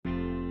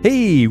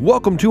Hey,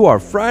 welcome to our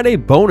Friday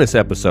bonus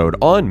episode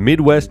on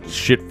Midwest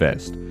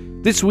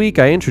Shitfest. This week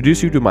I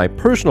introduce you to my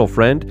personal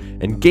friend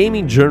and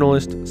gaming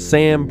journalist,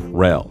 Sam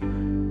Prell.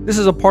 This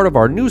is a part of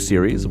our new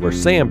series where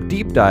Sam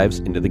deep dives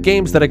into the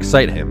games that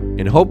excite him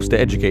in hopes to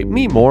educate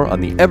me more on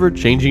the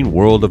ever-changing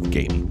world of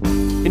gaming.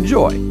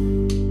 Enjoy!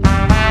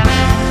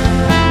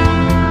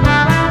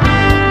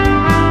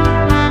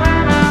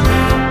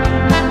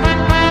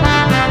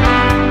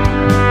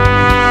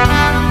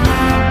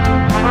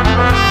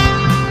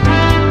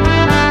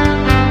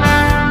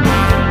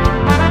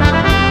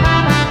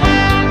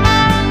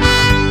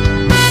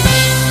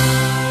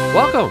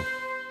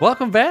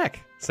 Welcome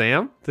back,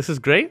 Sam. This is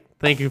great.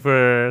 Thank you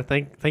for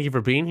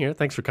being here.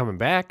 Thanks for coming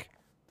back.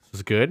 This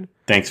is good.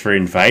 Thanks for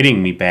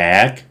inviting me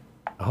back.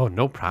 Oh,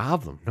 no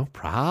problem. No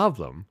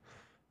problem.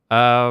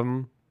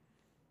 I'm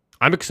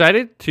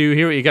excited to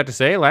hear what you got to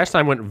say. Last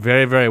time went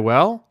very, very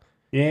well.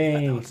 Yay.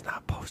 I know it's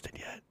not posted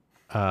yet.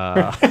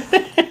 I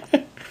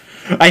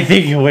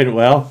think it went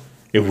well.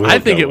 I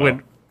think it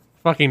went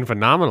fucking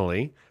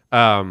phenomenally.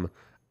 A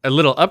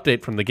little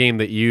update from the game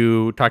that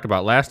you talked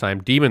about last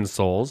time, Demon's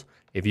Souls.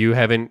 If you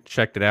haven't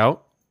checked it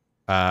out,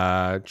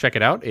 check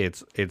it out.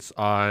 It's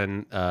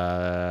on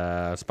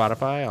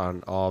Spotify,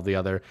 on all the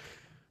other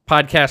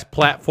podcast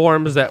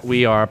platforms that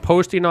we are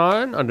posting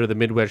on under the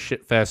Midwest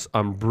Shitfest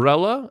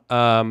umbrella.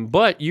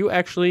 But you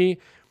actually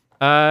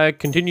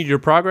continued your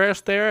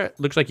progress there. It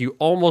looks like you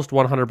almost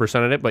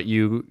 100%ed it, but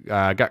you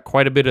got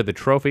quite a bit of the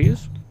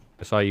trophies.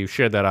 I saw you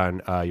shared that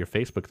on your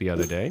Facebook the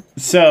other day.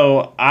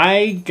 So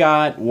I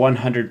got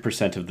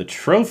 100% of the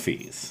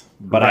trophies.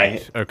 But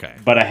right.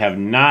 But I have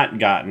not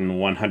gotten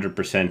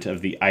 100%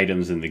 of the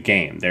items in the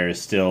game. There is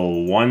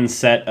still one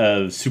set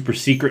of super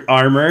secret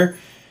armor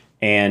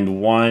and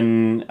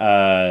one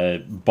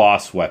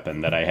boss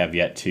weapon that I have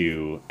yet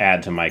to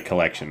add to my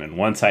collection. And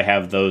once I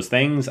have those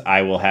things,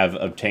 I will have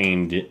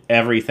obtained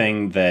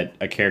everything that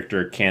a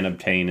character can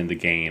obtain in the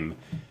game,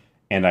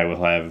 and I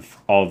will have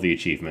all of the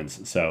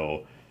achievements.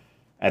 So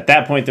at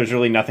that point, there's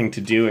really nothing to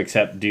do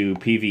except do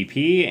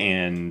PvP,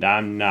 and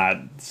I'm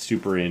not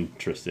super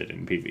interested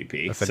in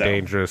PvP. That's a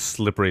dangerous,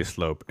 slippery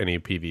slope. Any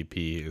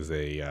PvP is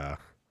a,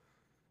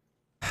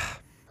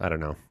 I don't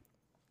know.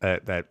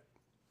 That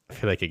I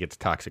feel like it gets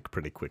toxic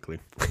pretty quickly.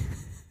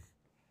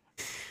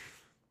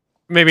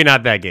 Maybe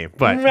not that game,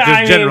 but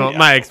just general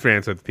my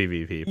experience with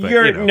PvP.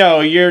 But,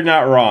 No, you're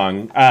not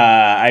wrong.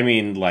 I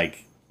mean,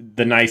 like,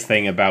 the nice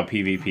thing about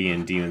PvP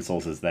in Demon's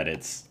Souls is that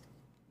it's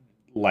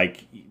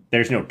like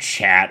there's no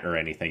chat or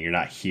anything. You're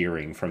not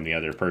hearing from the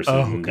other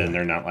person, and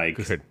they're not like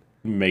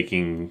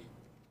making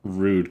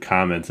rude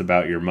comments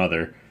about your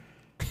mother.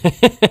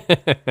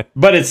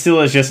 But it still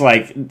is just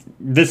like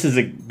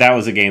that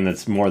was a game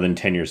that's more than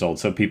 10 years old,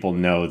 so people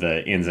know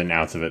the ins and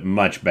outs of it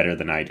much better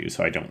than I do.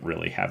 So I don't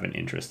really have an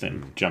interest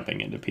in jumping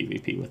into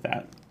PvP with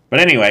that. But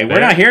anyway,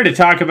 we're not here to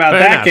talk about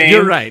that game.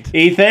 You're right,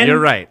 Ethan. You're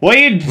right. What are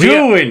you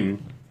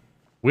doing?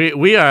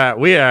 We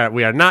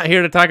are not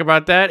here to talk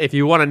about that. If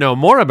you want to know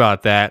more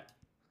about that,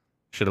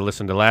 should have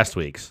listened to last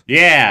week's.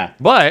 Yeah.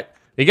 But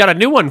you got a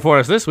new one for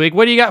us this week.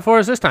 What do you got for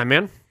us this time,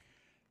 man?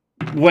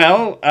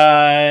 Well,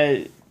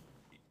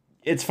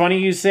 it's funny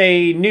you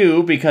say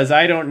new because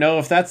I don't know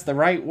if that's the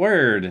right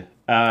word.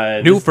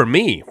 New for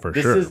me, for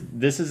sure.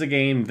 This is a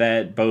game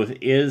that both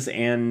is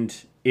and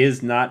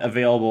is not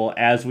available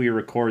as we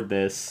record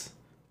this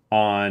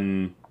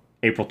on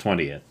April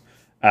 20th.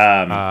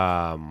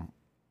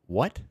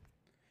 What?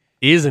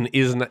 Is and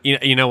is not.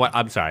 You know what?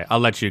 I'm sorry. I'll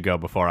let you go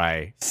before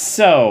I.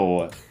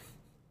 So,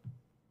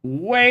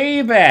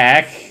 way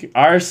back,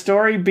 our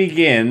story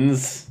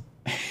begins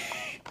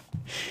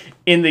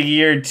in the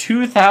year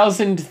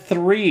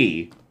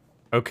 2003.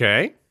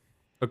 Okay.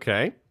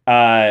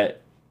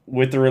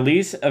 With the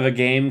release of a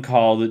game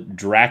called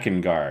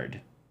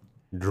Drakengard.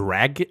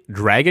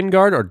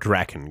 Dragengard or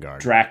Drakengard?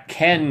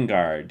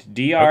 Drakengard.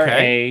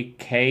 Drakengard.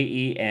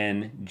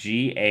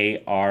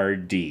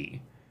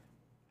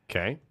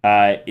 Okay.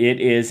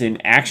 It is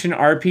an action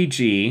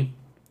RPG.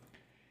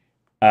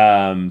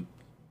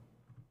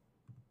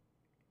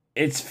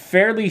 It's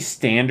fairly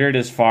standard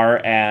as far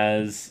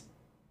as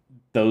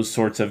those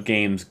sorts of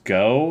games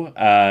go.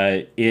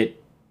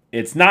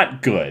 It's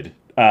not good.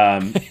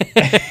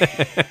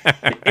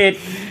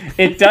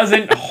 It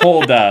doesn't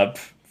hold up.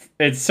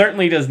 It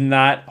certainly does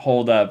not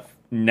hold up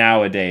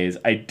nowadays.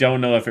 I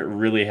don't know if it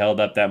really held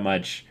up that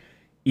much,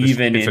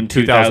 even in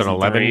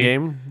 2011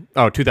 game.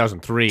 Oh,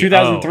 2003.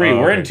 2003.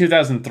 We're okay. in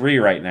 2003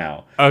 right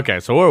now. Okay,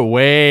 so we're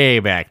way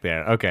back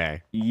there.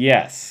 Okay.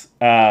 Yes.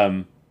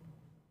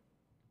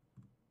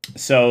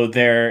 So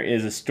there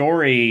is a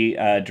story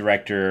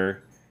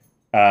director,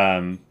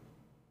 Yoko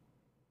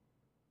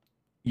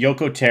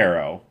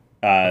Taro.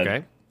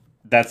 Okay.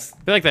 I feel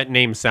like that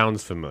name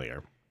sounds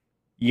familiar.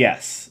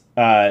 Yes.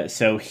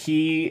 So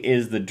he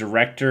is the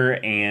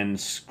director and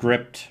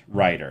script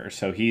writer.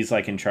 So he's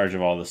like in charge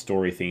of all the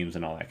story themes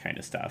and all that kind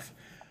of stuff.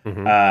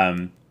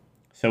 Mm-hmm.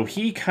 So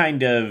he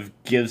kind of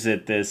gives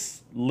it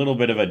this little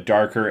bit of a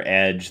darker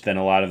edge than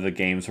a lot of the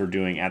games were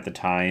doing at the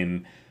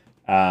time.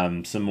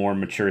 some more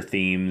mature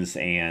themes,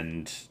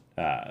 and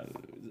a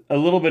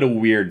little bit of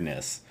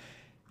weirdness.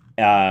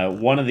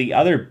 One of the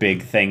other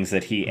big things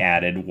that he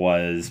added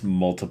was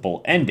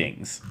multiple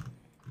endings.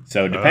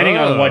 So depending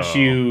on what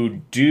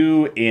you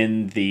do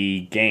in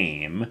the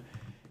game,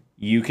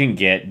 you can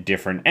get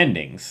different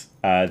endings.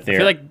 I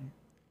feel like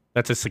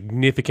that's a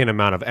significant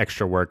amount of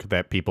extra work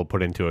that people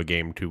put into a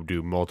game to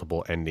do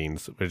multiple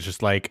endings. It's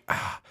just like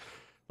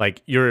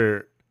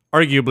you're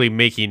arguably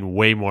making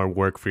way more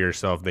work for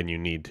yourself than you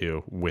need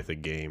to with a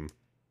game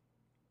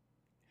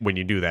when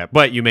you do that.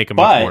 But you make a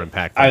much more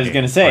impactful I was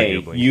going to say,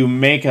 arguably. You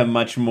make a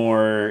much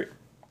more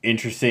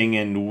interesting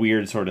and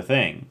weird sort of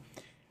thing.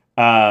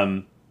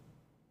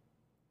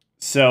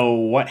 So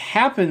what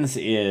happens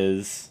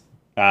is,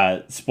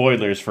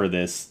 spoilers for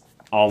this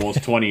almost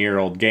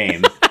 20-year-old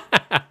game.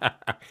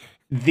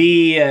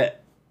 The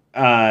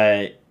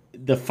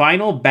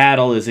final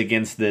battle is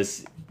against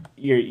this.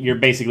 You're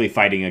basically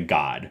fighting a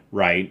god,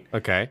 right?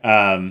 Okay.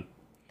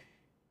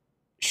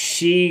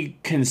 She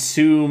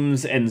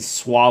consumes and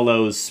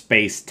swallows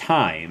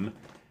space-time.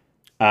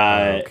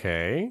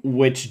 Okay.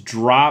 Which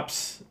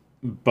drops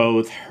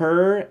both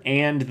her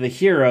and the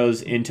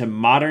heroes into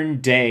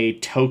modern-day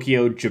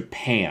Tokyo,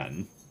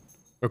 Japan.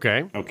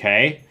 Okay.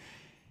 Okay?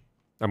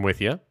 I'm with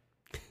you.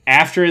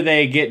 After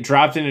they get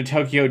dropped into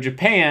Tokyo,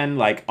 Japan,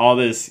 like all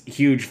this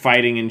huge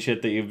fighting and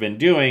shit that you've been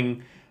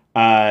doing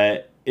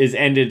is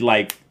ended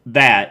like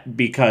that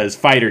because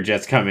fighter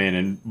jets come in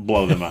and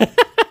blow them up.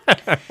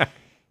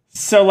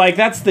 So, like,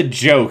 that's the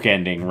joke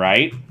ending,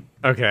 right?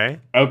 Okay.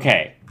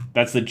 Okay.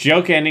 That's the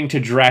joke ending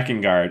to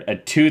Drakengard, a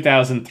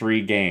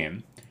 2003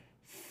 game.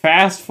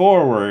 Fast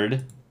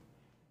forward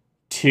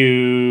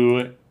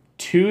to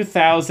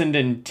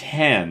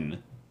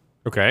 2010.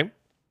 Okay.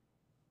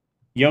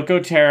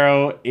 Yoko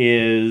Taro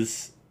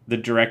is the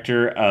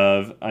director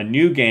of a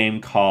new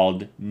game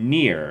called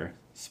Nier,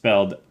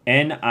 spelled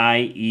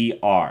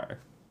Nier.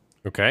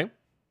 Okay.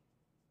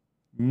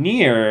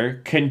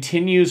 Nier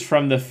continues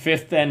from the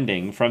fifth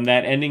ending, from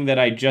that ending that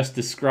I just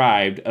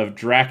described of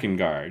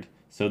Drakengard.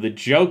 So the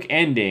joke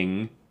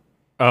ending...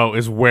 Oh,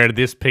 is where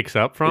this picks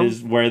up from?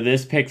 Is where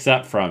this picks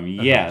up from,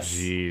 yes.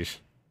 Jeez.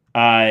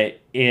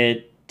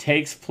 It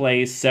takes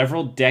place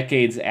several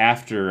decades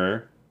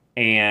after,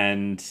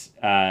 and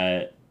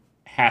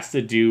has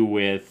to do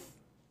with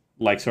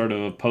like sort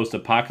of a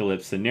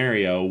post-apocalypse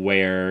scenario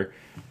where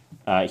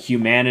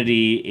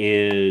humanity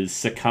is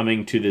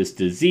succumbing to this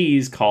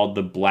disease called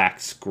the Black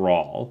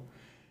Scrawl.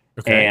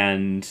 Okay.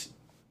 And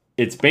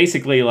it's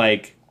basically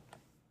like,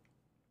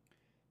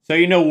 so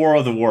you know War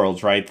of the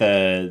Worlds, right?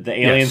 The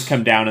aliens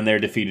come down and they're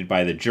defeated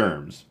by the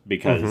germs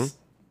because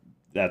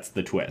that's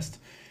the twist.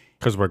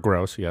 Because we're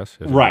gross, yes.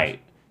 Right.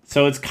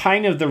 So it's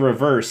kind of the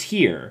reverse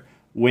here.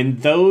 When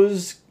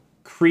those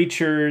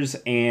creatures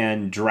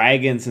and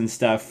dragons and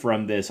stuff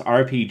from this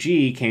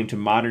RPG came to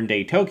modern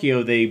day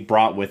Tokyo, they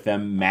brought with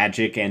them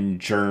magic and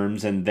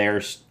germs and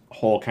their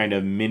whole kind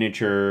of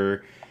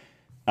miniature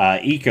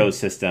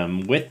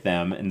ecosystem with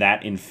them, and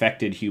that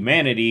infected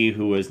humanity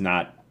who was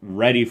not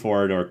ready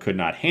for it or could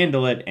not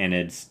handle it, and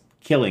it's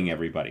killing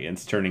everybody.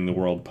 It's turning the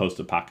world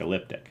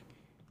post-apocalyptic.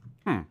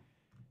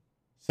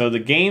 So the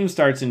game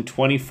starts in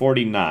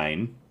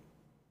 2049.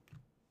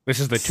 This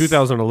is the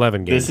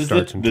 2011 game.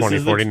 Starts in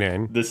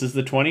 2049. This is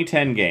the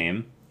 2010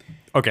 game.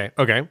 Okay.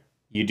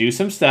 You do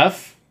some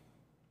stuff.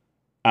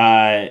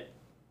 And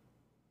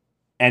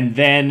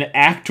then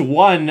Act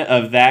 1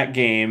 of that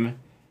game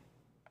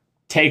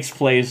takes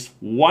place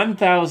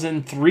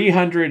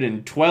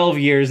 1,312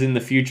 years in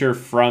the future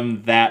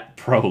from that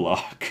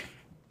prologue.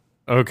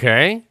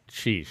 Okay.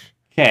 Sheesh.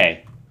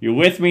 Okay. You're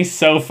with me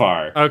so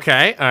far.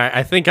 Okay. All right.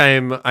 I think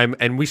I'm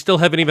and we still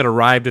haven't even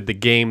arrived at the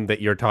game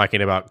that you're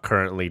talking about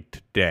currently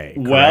today.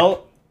 Correct?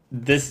 Well,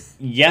 this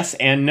yes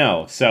and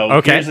no. So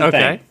here's the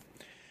thing.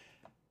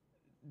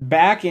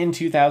 Back in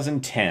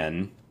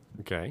 2010,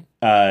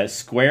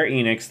 Square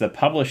Enix, the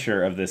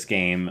publisher of this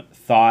game,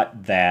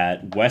 thought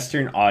that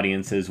Western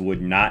audiences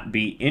would not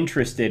be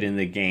interested in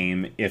the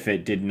game if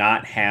it did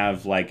not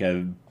have like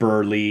a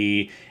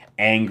burly,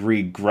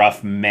 angry,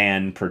 gruff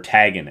man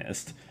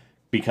protagonist.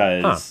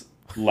 Because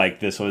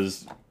like this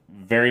was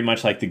very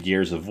much like the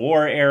Gears of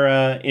War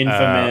era,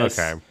 Infamous.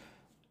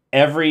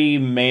 Every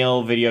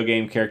male video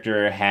game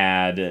character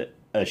had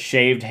a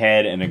shaved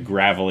head and a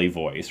gravelly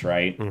voice,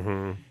 right?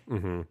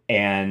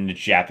 And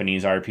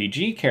Japanese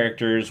RPG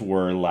characters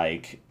were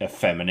like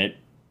effeminate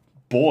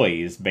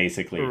boys,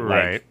 basically,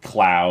 like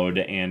Cloud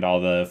and all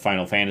the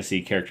Final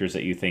Fantasy characters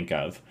that you think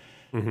of.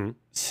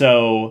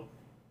 So,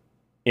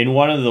 in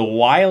one of the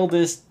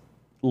wildest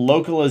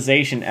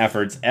localization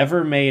efforts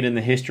ever made in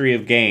the history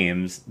of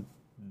games,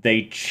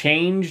 they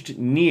changed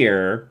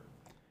Nier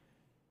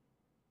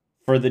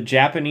for the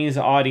Japanese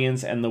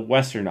audience and the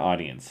Western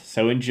audience.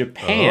 So in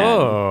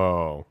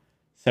Japan,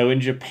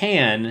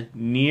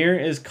 Nier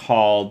is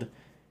called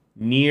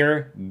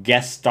Nier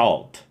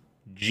Gestalt,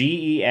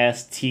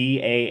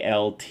 Gestalt.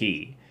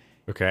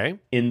 Okay.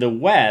 In the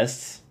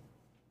West,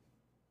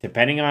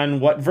 depending on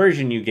what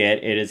version you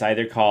get, it is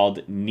either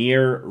called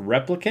Nier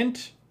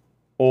Replicant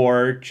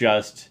or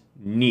just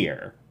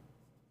Nier.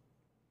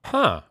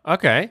 Huh.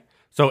 Okay.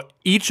 So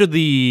each of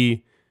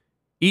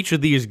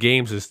these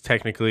games is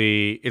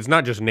technically, it's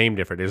not just name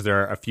different. Is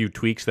there a few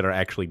tweaks that are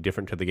actually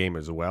different to the game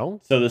as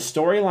well? So the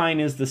storyline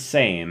is the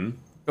same,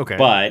 Okay.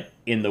 but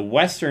in the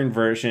Western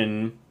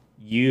version,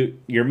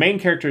 your main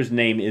character's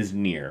name is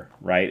Nier,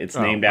 right? It's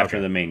named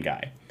after the main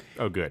guy.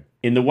 Oh, good.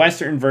 In the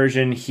Western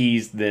version,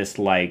 he's this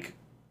like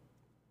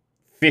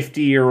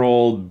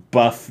 50-year-old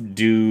buff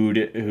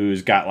dude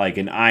who's got like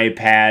an eye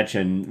patch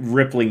and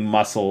rippling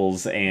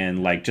muscles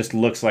and like just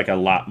looks like a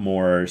lot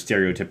more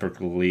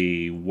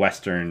stereotypically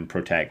Western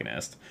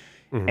protagonist.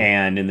 Mm-hmm.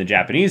 And in the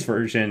Japanese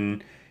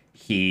version,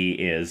 he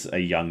is a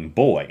young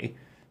boy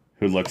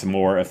who looks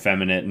more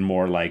effeminate and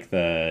more like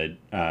the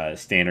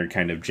standard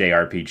kind of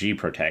JRPG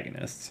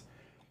protagonists.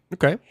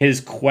 Okay.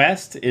 His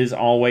quest is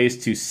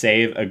always to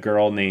save a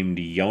girl named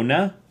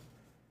Yona.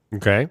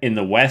 Okay. In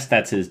the West,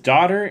 that's his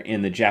daughter.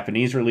 In the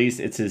Japanese release,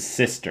 it's his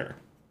sister.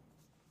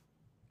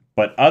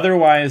 But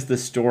otherwise, the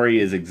story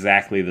is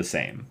exactly the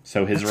same.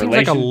 So his relation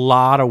seems like a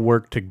lot of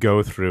work to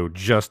go through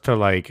just to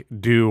like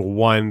do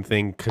one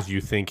thing because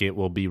you think it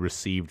will be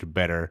received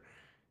better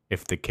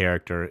if the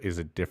character is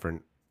a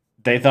different.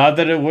 They thought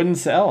that it wouldn't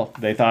sell.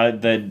 They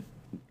thought that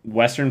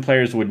Western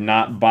players would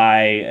not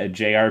buy a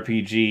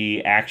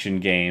JRPG action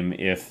game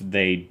if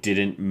they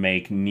didn't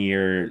make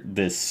Nier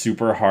this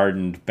super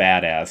hardened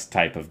badass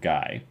type of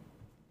guy.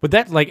 But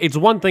that, like, it's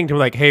one thing to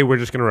like, hey, we're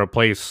just going to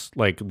replace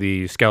like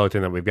the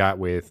skeleton that we've got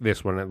with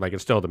this one. Like,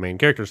 it's still the main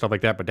character, stuff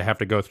like that. But to have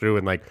to go through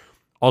and like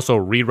also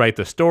rewrite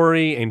the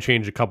story and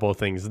change a couple of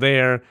things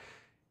there,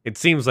 it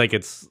seems like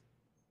it's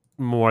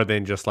more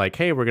than just like,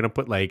 hey, we're going to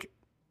put like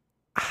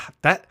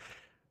that.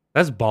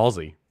 That's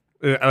ballsy.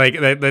 Like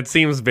that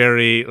seems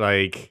very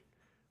like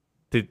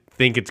to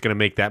think it's going to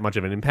make that much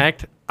of an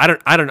impact. I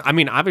don't. I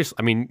mean,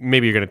 obviously,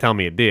 maybe you're going to tell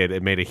me it did.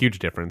 It made a huge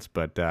difference,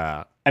 but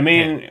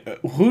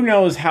who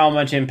knows how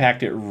much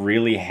impact it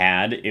really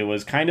had? It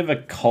was kind of a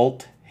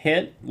cult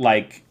hit.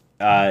 Like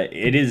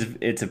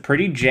it's a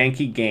pretty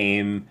janky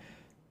game.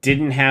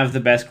 Didn't have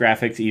the best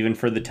graphics even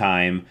for the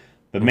time,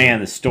 but man,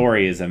 the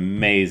story is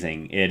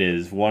amazing. It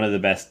is one of the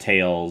best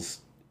tales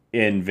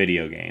in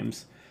video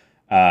games.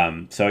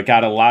 So it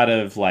got a lot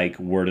of like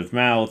word of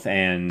mouth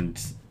and,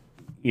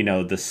 you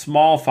know, the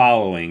small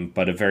following,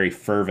 but a very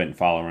fervent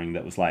following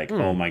that was like,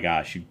 oh my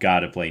gosh, you got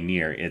to play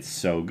Nier. It's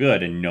so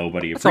good and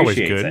nobody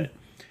appreciates it.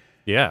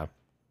 Yeah.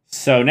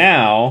 So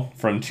now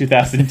from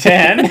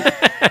 2010,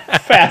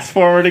 fast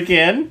forward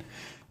again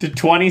to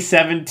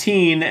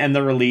 2017 and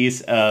the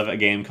release of a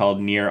game called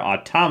Nier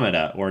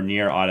Automata or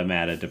Nier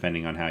Automata,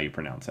 depending on how you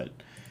pronounce it.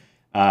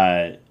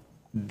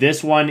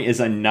 This one is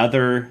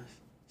another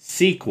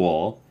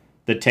sequel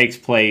that takes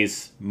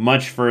place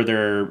much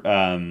further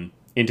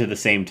into the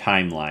same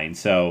timeline.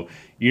 So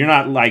you're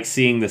not like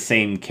seeing the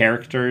same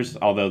characters,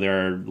 although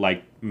there are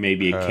like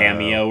maybe a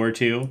cameo or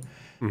two.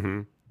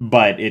 Mm-hmm.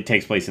 But it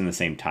takes place in the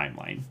same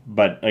timeline.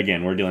 But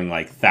again, we're dealing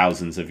like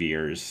thousands of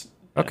years.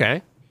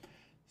 Okay.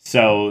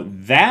 So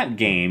that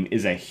game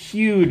is a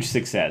huge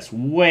success,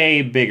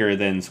 way bigger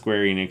than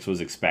Square Enix was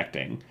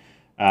expecting.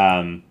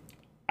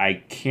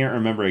 I can't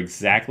remember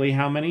exactly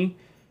how many.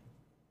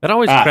 That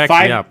always cracks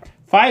me up.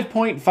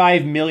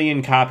 5.5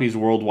 million copies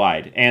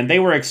worldwide, and they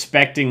were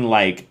expecting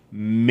like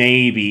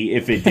maybe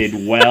if it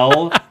did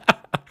well,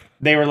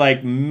 they were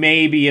like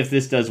maybe if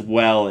this does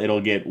well,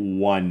 it'll get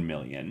 1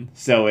 million.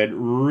 So it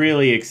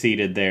really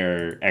exceeded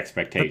their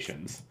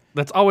expectations.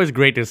 That's always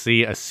great to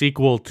see a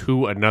sequel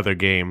to another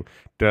game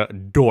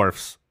that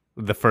dwarfs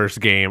the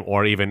first game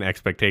or even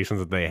expectations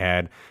that they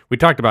had. We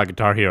talked about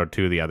Guitar Hero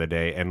 2 the other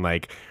day, and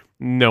like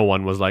no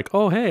one was like,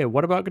 oh, hey,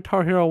 what about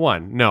Guitar Hero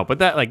 1? No, but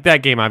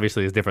that game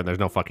obviously is different. There's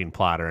no fucking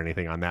plot or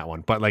anything on that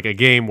one. But like a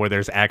game where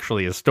there's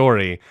actually a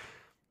story,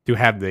 to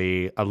have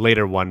a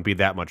later one be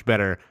that much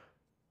better,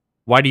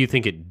 why do you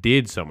think it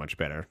did so much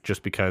better?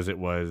 Just because it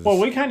was... Well,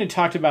 we kind of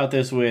talked about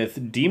this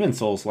with Demon's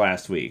Souls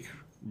last week.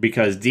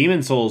 Because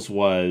Demon's Souls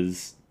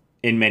was,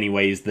 in many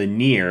ways, the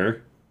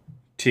Nier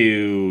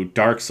to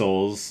Dark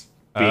Souls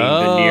being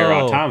the Nier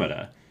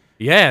Automata.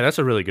 Yeah, that's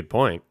a really good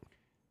point.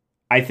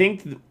 I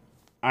think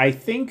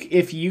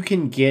if you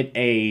can get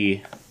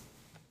a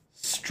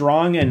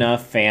strong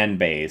enough fan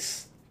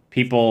base,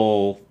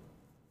 people,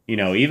 you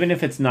know, even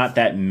if it's not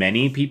that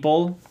many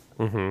people,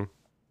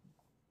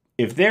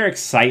 if their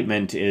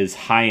excitement is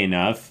high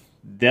enough,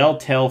 they'll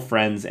tell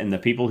friends, and the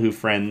people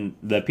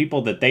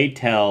that they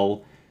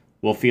tell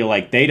will feel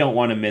like they don't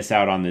want to miss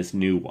out on this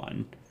new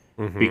one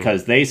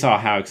because they saw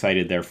how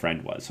excited their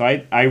friend was. So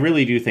I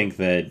really do think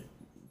that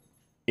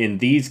in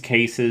these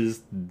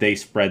cases, they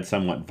spread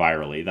somewhat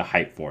virally, the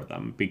hype for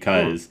them,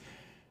 because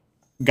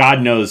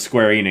God knows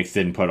Square Enix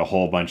didn't put a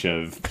whole bunch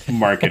of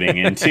marketing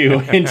into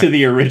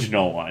the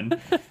original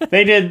one.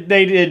 They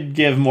did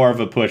give more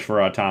of a push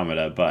for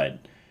Automata, but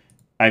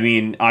I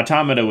mean,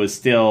 Automata was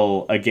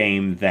still a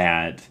game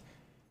that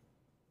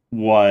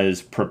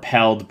was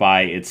propelled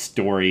by its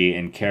story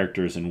and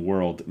characters and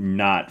world,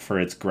 not for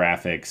its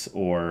graphics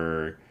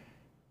or...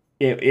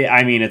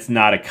 I mean, it's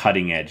not a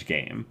cutting-edge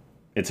game.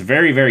 It's a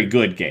very, very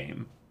good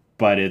game,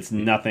 but it's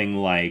nothing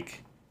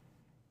like,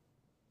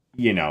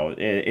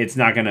 it's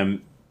not going to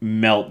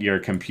melt your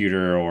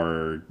computer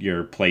or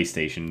your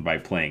PlayStation by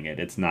playing it.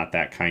 It's not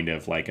that kind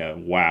of like a,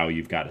 wow,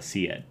 you've got to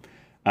see it.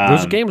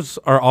 Those games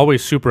are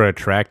always super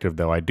attractive,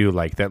 though. I do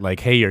like that. Like,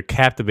 hey, you're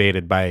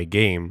captivated by a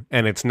game,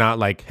 and it's not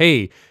like,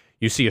 hey,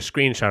 you see a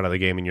screenshot of the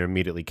game and you're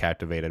immediately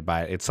captivated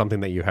by it. It's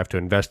something that you have to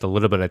invest a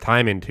little bit of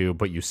time into,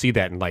 but you see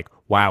that and like,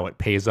 wow, it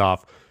pays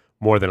off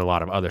more than a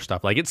lot of other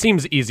stuff. Like, it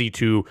seems easy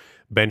to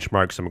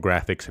benchmark some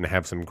graphics and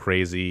have some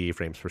crazy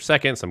frames per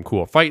second, some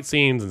cool fight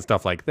scenes and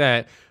stuff like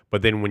that.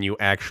 But then when you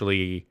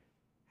actually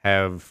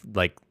have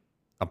like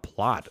a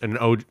plot, an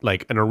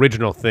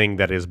original thing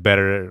that is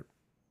better,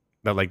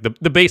 that like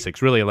the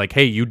basics really, like,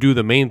 hey, you do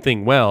the main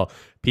thing well,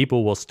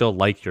 people will still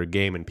like your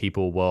game and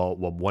people will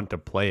want to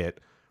play it.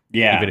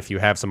 Yeah. Even if you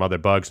have some other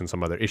bugs and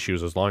some other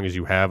issues, as long as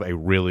you have a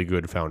really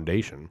good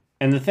foundation.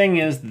 And the thing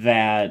is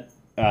that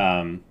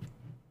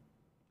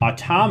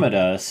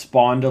Automata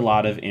spawned a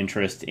lot of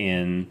interest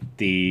in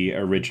the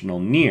original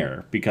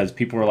Nier, because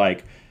people were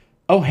like,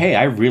 oh, hey,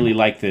 I really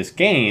like this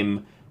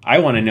game. I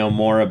want to know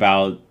more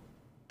about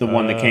the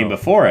one that came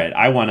before it.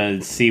 I want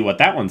to see what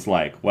that one's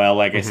like. Well,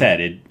 like I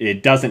said,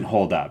 it doesn't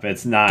hold up.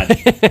 It's not.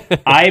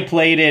 I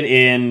played it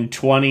in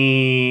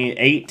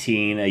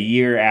 2018, a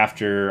year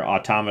after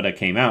Automata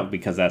came out,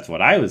 because that's what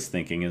I was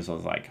thinking. I was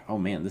like, oh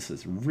man, this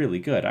is really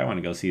good. I want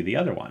to go see the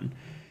other one.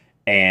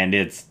 And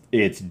it's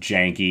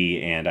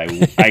janky, and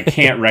I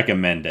can't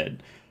recommend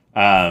it.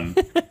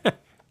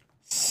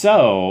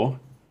 So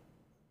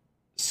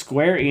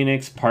Square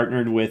Enix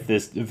partnered with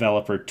this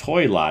developer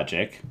Toy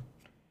Logic.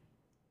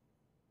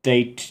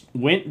 They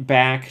went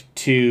back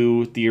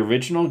to the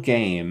original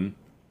game,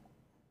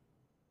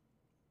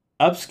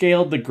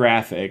 upscaled the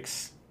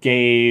graphics,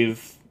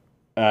 gave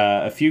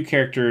a few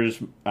characters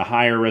a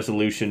higher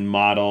resolution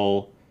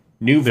model,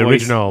 new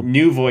voice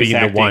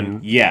acting. The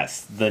one,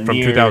 yes, the from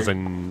Nier,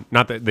 2000,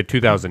 not the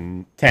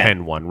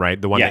 2010 one,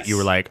 right? The one that you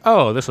were like,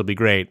 oh, this will be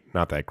great,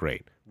 not that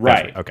great.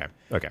 Right. Okay.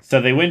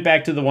 So they went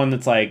back to the one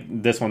that's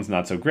like, this one's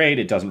not so great,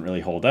 it doesn't really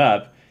hold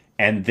up,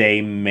 and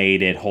they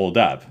made it hold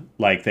up.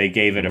 Like, they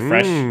gave it a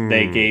fresh,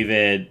 they gave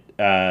it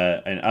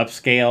an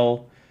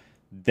upscale,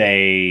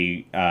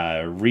 they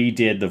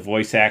redid the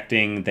voice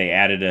acting, they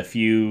added a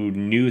few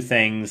new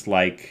things,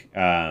 like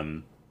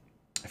a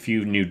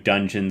few new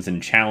dungeons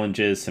and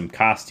challenges, some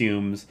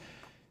costumes.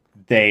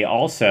 They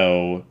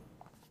also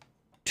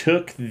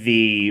took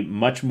the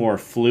much more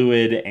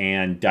fluid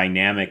and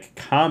dynamic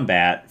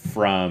combat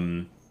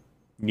from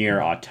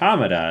Nier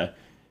Automata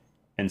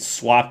and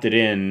swapped it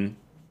in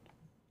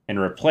and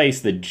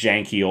replaced the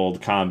janky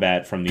old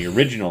combat from the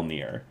original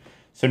Nier.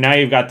 So now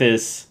you've got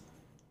this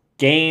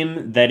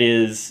game that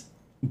is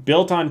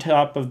built on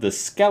top of the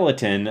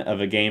skeleton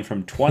of a game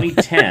from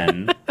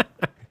 2010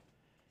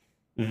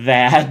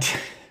 that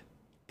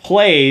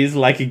plays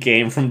like a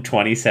game from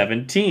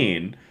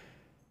 2017.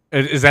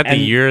 Is that the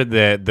year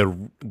that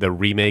the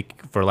remake,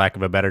 for lack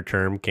of a better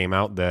term, came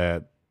out?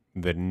 The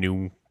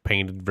new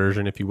painted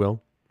version, if you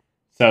will?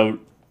 So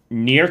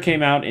Nier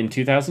came out in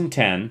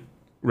 2010.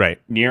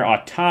 Right. Nier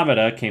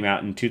Automata came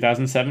out in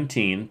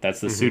 2017. That's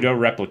the pseudo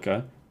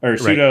replica, or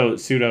pseudo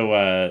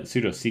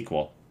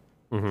sequel.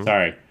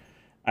 Sorry,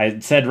 I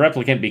said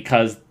replicant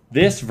because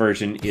this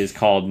version is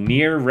called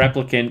Nier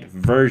Replicant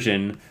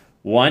version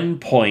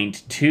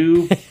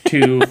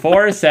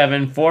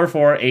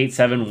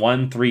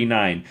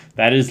 1.224744871139.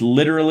 That is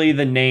literally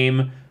the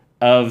name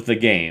of the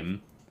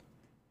game.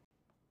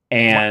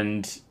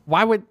 And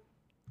why would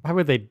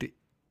they do?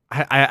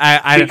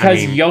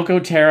 Because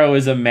Yoko Taro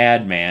is a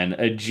madman,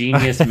 a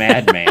genius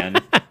madman.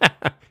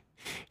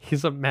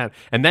 He's a mad,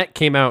 and that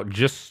came out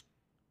just,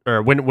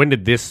 or when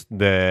did this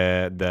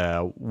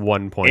the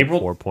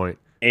 1.4 point?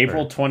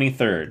 April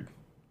 23rd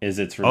is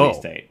its release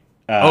date.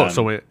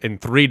 So in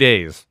 3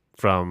 days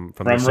from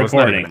this, so recording, it's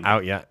not even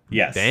out yet.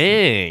 Yes.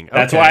 Dang.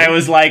 That's why I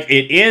was like,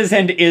 it is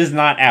and is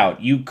not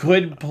out. You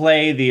could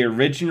play the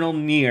original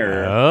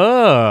Nier.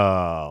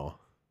 Oh.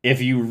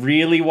 If you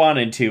really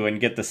wanted to and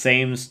get the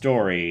same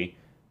story,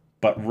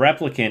 but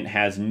Replicant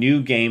has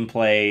new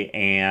gameplay,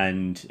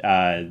 and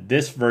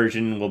this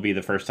version will be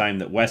the first time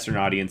that Western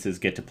audiences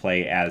get to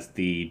play as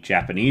the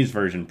Japanese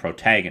version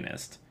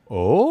protagonist.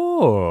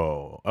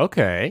 Oh,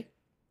 okay.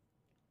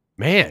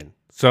 Man,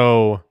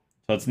 so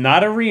it's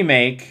not a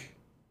remake.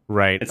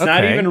 Right. It's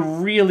not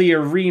even really a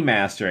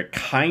remaster. It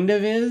kind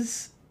of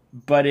is,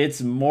 but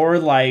it's more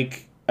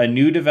like a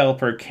new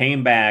developer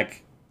came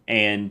back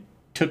and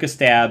took a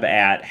stab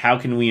at how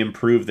can we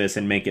improve this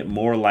and make it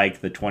more like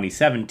the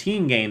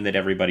 2017 game that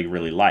everybody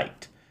really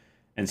liked.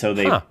 And so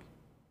they,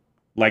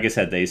 like I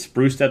said, they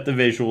spruced up the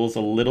visuals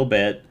a little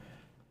bit.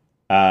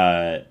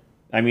 I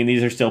mean,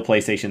 these are still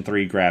PlayStation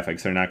 3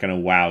 graphics. They're not going to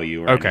wow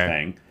you or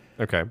anything.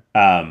 Okay.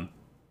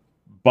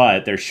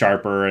 But they're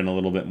sharper and a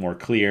little bit more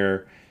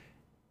clear.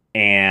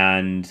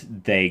 And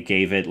they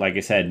gave it, like I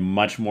said,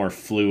 much more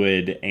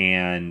fluid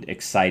and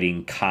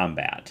exciting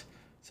combat.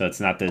 So it's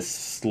not this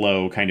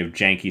slow kind of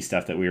janky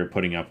stuff that we were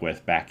putting up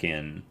with back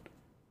in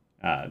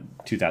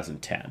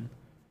 2010.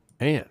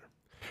 Man,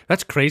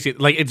 that's crazy.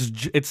 Like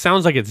it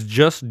sounds like it's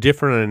just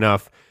different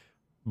enough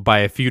by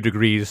a few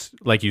degrees,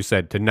 like you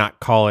said, to not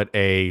call it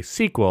a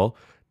sequel,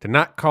 to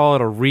not call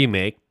it a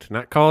remake, to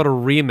not call it a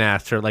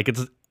remaster. Like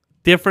it's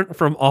different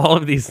from all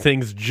of these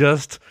things,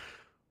 just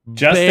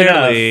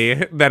barely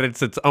enough. that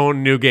it's its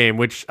own new game.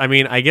 Which I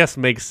mean, I guess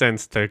makes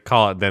sense to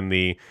call it then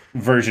the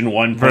version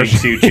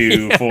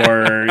 1.22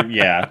 for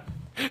yeah.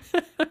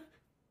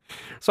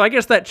 So I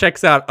guess that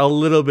checks out a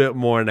little bit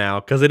more now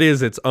because it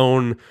is its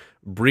own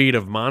breed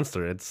of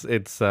monster. It's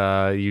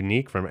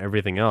unique from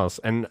everything else,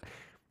 and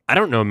I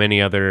don't know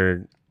many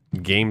other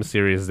game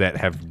series that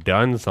have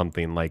done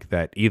something like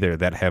that either.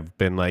 That have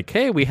been like,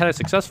 hey, we had a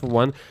successful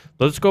one.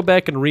 Let's go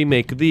back and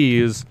remake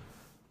these,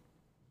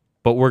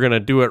 but we're gonna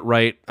do it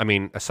right. I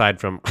mean,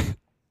 aside from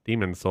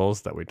Demon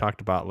Souls that we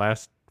talked about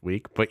last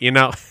week, but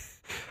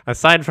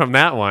aside from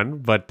that one,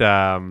 but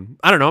I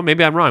don't know.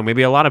 Maybe I'm wrong.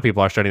 Maybe a lot of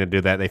people are starting to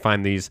do that. They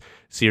find these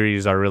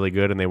series are really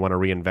good and they want to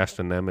reinvest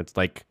in them. It's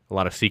like a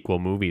lot of sequel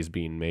movies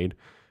being made.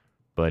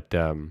 But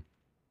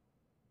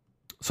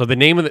so the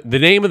name of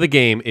the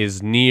game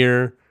is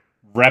Nier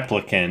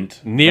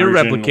Replicant. Nier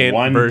Replicant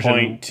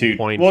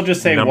 1.2. We'll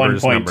just say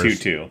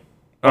 1.22.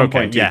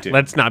 Okay, yeah.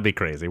 Let's not be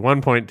crazy.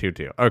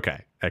 1.22.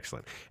 Okay,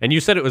 excellent. And you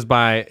said it was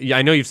by. Yeah,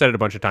 I know you've said it a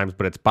bunch of times,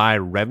 but it's by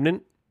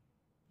Revenant.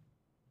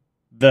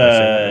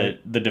 The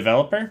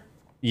developer?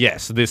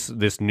 Yes,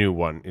 this new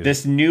one.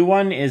 This new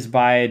one is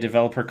by a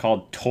developer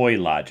called Toy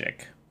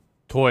Logic.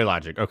 Toy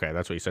Logic. Okay,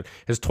 that's what you said.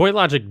 Has Toy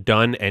Logic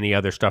done any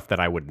other stuff that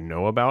I would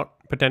know about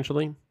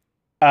potentially?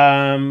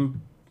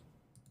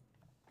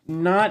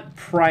 Not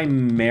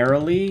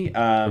primarily.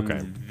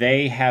 Okay.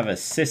 They have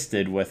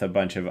assisted with a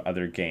bunch of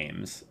other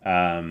games.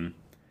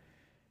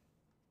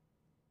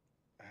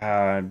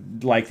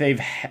 Like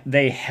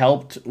they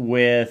helped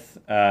with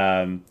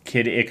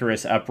Kid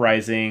Icarus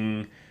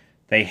Uprising.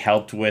 They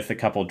helped with a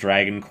couple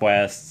Dragon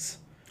Quests.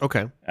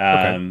 Okay.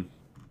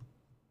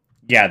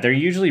 Yeah, they're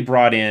usually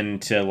brought in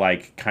to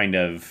like kind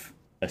of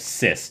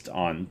assist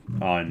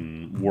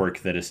on work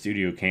that a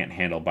studio can't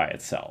handle by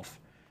itself.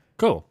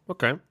 Cool.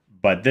 Okay.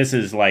 But this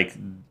is like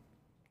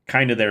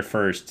kind of their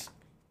first.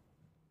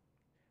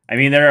 I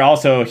mean, they're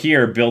also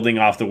here building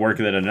off the work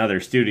that another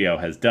studio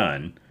has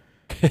done.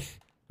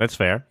 That's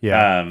fair.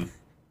 Yeah.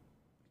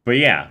 But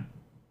yeah.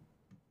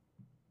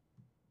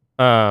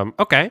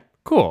 Okay.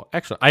 Cool.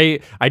 Excellent.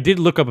 I did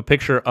look up a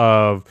picture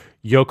of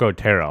Yoko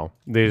Taro.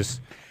 This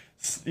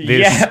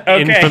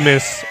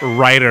infamous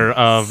writer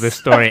of this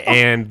story,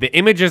 and the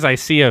images I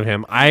see of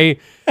him, I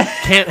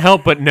can't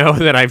help but know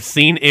that I've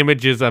seen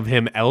images of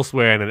him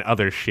elsewhere and in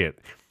other shit.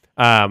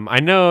 I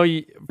know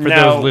for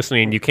those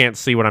listening, you can't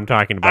see what I'm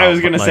talking about. I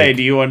was going to say,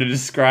 do you want to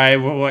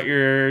describe what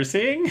you're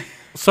seeing?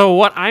 So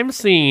what I'm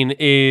seeing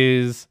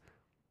is,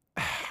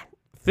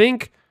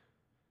 think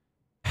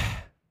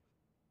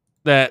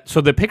that, so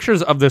the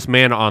pictures of this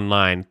man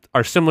online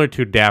are similar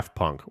to Daft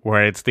Punk,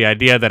 where it's the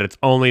idea that it's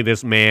only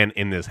this man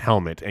in this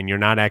helmet, and you're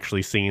not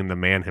actually seeing the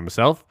man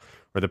himself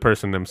or the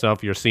person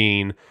themselves. You're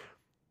seeing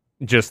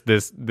just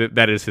this,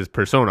 that is his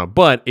persona,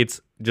 but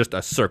it's just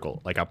a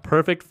circle, like a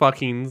perfect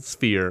fucking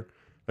sphere,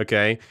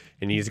 okay?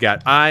 And he's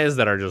got eyes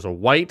that are just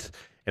white,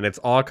 and it's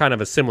all kind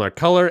of a similar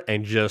color,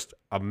 and just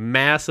a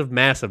massive,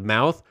 massive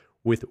mouth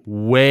with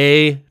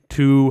way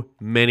too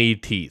many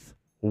teeth.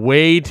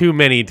 Way too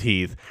many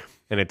teeth.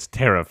 And it's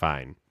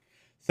terrifying.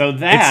 So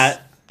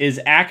that is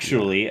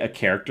actually a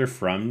character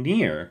from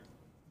Nier.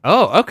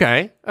 Oh,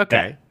 okay.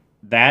 Okay.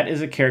 That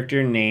is a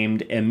character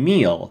named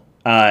Emil.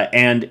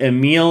 And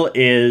Emil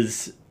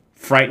is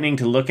frightening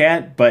to look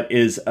at, but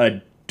is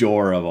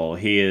adorable.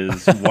 He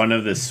is one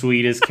of the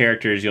sweetest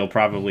characters you'll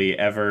probably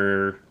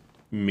ever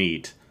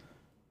meet.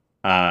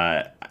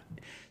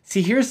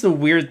 See, here's the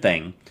weird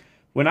thing.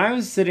 When I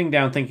was sitting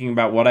down thinking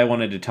about what I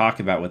wanted to talk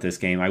about with this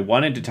game, I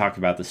wanted to talk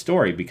about the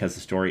story because the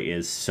story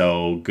is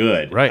so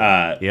good.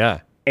 Right.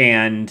 Yeah.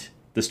 And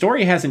the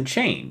story hasn't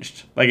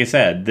changed. Like I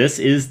said, this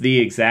is the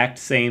exact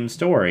same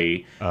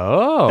story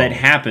that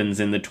happens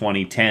in the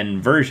 2010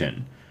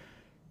 version.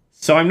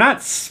 So I'm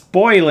not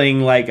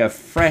spoiling like a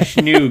fresh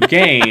new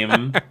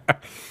game.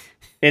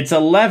 It's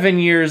 11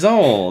 years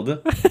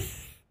old.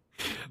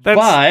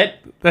 But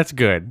that's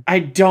good. I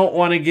don't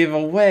want to give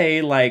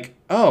away like,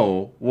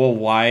 oh, well,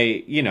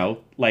 why,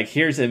 like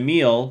here's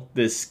Emil,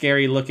 this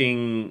scary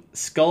looking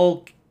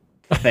skull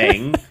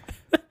thing.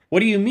 What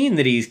do you mean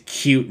that he's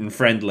cute and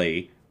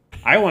friendly?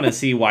 I want to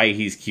see why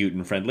he's cute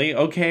and friendly.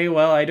 Okay,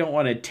 well, I don't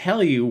want to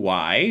tell you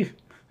why.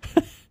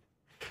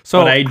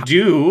 But I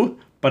do,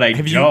 but I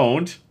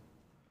don't.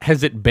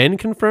 Has it been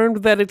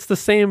confirmed that it's the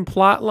same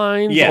plot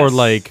lines? Yes. Or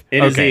like,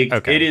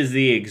 it is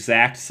the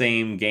exact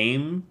same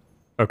game.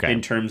 Okay.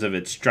 In terms of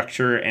its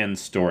structure and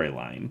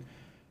storyline.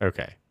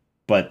 Okay.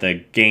 But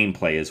the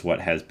gameplay is what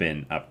has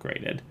been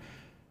upgraded.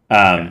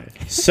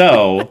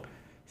 So,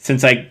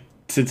 since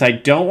I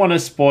don't want to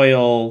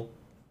spoil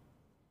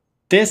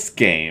this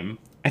game,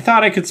 I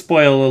thought I could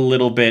spoil a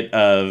little bit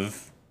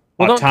of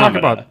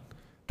Automata.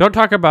 Don't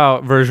talk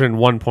about version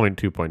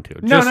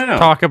 1.2.2. No.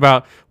 Talk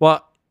about,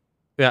 well,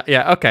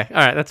 Yeah. Okay. All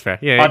right. That's fair.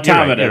 Yeah.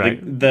 Automata, You're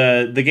right.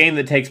 the game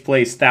that takes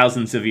place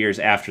thousands of years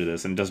after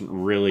this and doesn't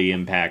really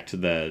impact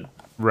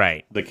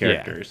Right. the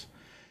characters.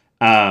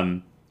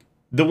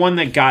 The one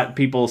that got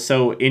people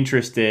so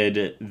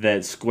interested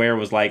that Square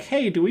was like,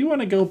 "Hey, do we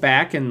want to go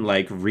back and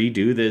like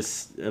redo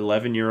this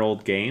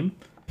 11-year-old game?"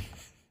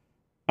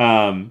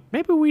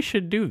 Maybe we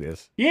should do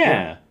this.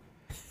 Yeah.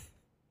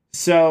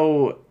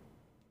 So,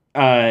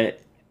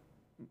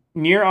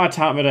 Nier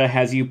Automata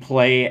has you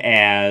play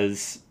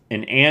as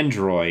an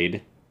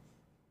android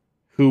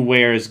who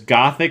wears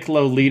gothic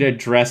Lolita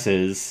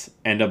dresses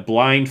and a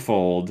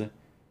blindfold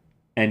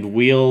and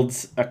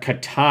wields a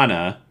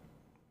katana.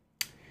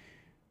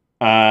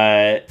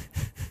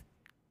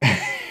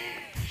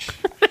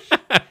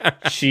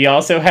 She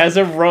also has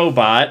a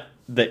robot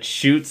that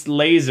shoots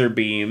laser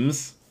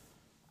beams.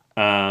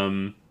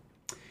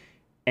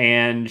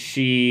 And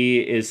she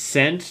is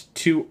sent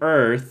to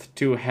Earth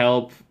to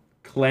help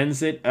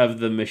cleanse it of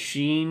the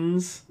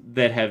machines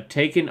that have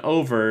taken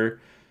over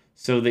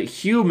so that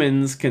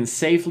humans can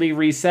safely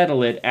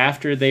resettle it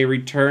after they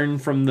return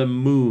from the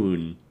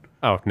moon.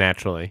 Oh,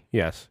 naturally.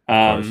 Yes.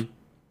 Of course.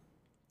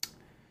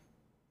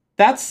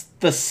 That's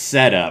the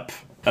setup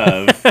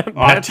of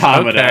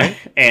Automata, okay.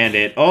 and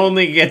it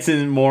only gets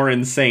more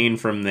insane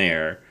from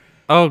there.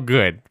 Oh,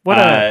 good. What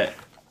a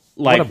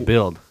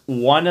build.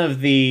 One of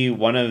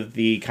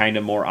the kind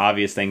of more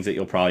obvious things that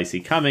you'll probably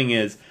see coming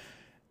is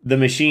the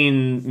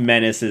machine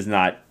menace is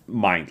not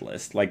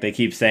mindless. Like they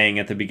keep saying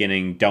at the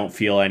beginning, don't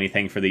feel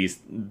anything for these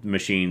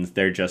machines.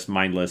 They're just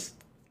mindless.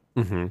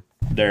 Mm-hmm.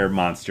 They're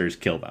monsters.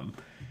 Kill them.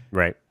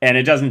 Right. And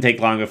it doesn't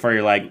take long before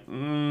you're like,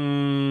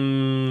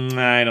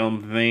 I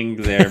don't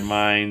think they're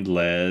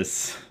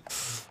mindless.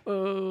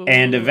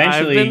 And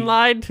eventually, I've been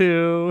lied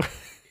to.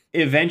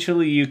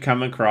 Eventually, you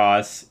come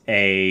across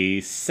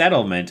a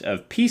settlement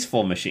of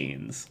peaceful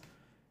machines.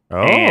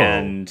 Oh.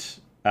 And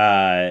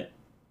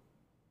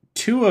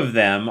two of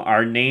them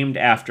are named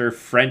after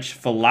French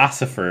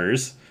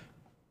philosophers.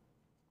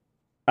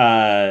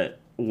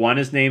 One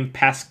is named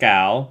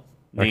Pascal,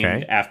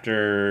 named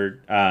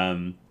after...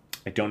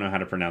 I don't know how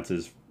to pronounce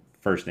his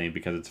first name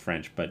because it's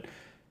French, but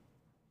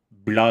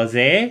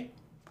Blaise,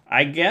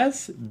 I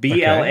guess?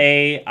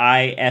 Blaise,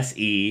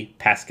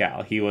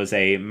 Pascal. He was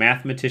a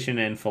mathematician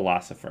and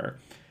philosopher.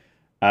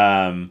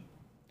 And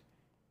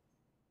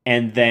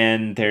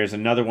then there's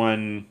another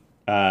one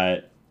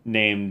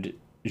named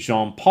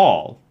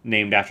Jean-Paul,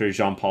 named after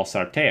Jean-Paul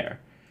Sartre.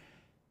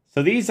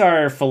 So these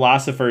are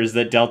philosophers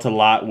that dealt a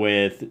lot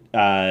with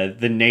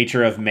the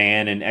nature of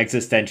man and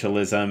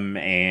existentialism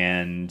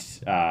and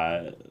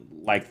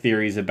like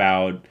theories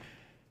about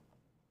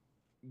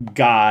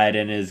God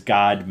and his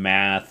God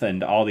math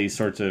and all these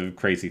sorts of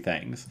crazy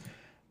things.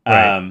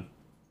 Right.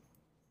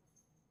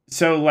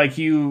 So like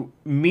you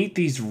meet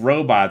these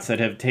robots that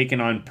have taken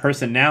on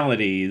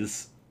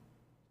personalities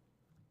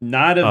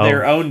not of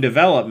their own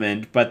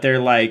development, but they're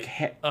like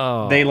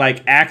they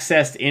like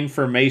accessed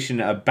information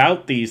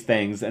about these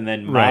things and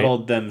then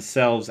modeled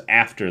themselves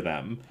after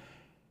them.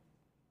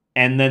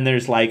 And then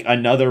there's like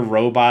another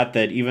robot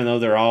that even though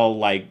they're all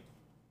like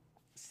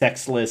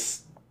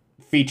sexless,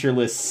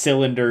 featureless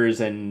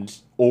cylinders and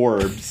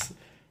orbs,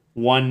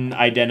 one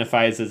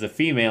identifies as a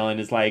female and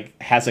is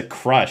like has a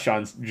crush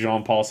on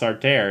Jean-Paul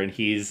Sartre, and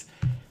he's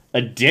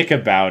a dick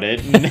about it.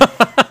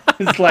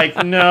 It's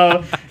like,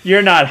 no,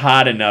 you're not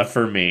hot enough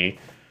for me.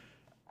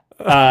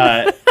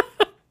 So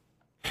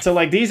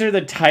like these are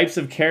the types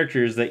of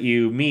characters that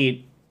you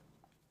meet.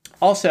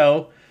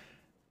 Also,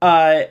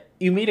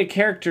 you meet a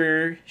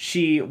character,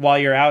 while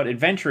you're out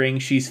adventuring,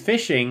 she's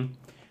fishing,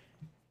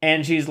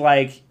 and she's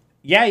like,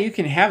 yeah, you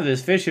can have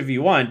this fish if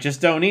you want,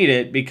 just don't eat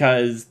it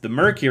because the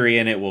mercury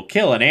in it will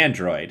kill an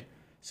android.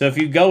 So if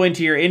you go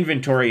into your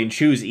inventory and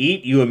choose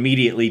eat, you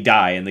immediately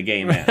die and the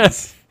game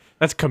ends.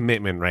 That's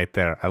commitment right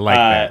there. I like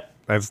that.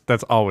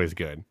 That's always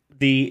good.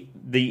 The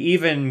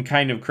even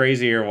kind of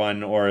crazier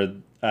one or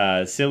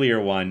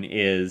sillier one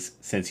is,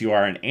 since you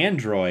are an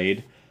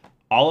android,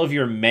 all of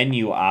your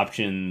menu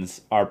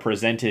options are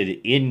presented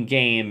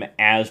in-game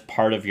as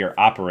part of your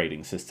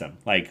operating system.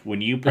 Like,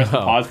 when you press the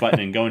pause button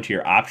and go into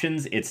your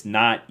options, it's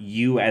not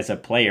you as a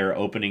player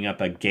opening up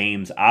a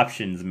game's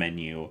options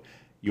menu.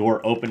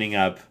 You're opening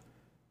up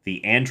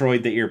the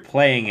android that you're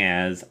playing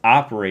as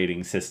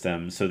operating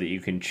system so that you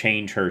can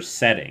change her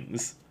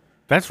settings.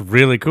 That's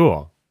really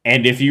cool.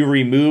 And if you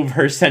remove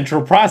her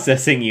central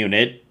processing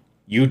unit,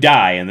 you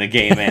die and the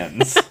game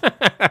ends.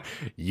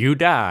 You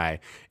die.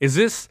 Is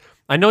this...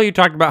 I know you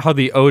talked about how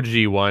the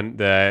OG one,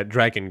 the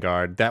Dragon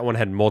Guard, that one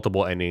had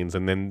multiple endings,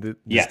 and then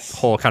this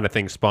whole kind of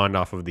thing spawned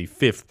off of the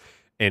fifth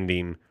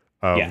ending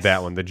of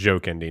that one, the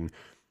joke ending.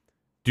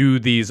 Do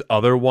these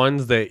other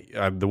ones, that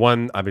the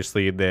one,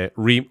 obviously, the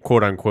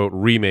quote-unquote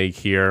remake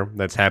here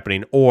that's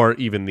happening, or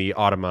even the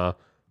Automata?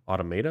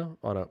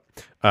 That's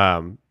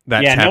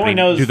happening. No one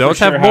knows do those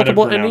for have sure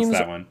multiple how to pronounce endings?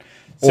 that one.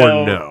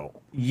 Or no?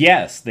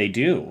 Yes, they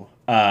do.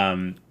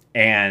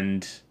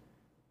 And...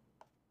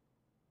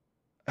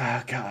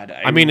 Oh God!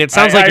 I mean, it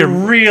sounds like I you're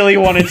really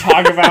want to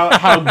talk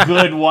about how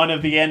good one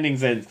of the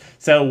endings is.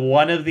 So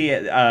one of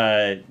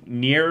the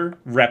Near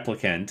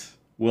Replicant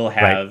will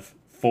have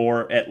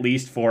at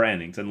least four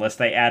endings. Unless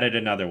they added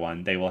another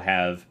one, they will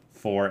have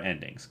four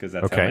endings because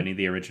that's how Okay. many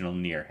the original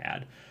Near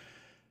had.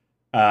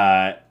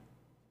 Uh,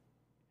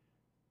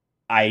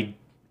 I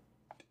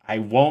I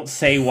won't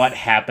say what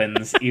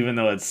happens, even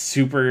though it's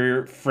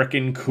super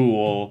freaking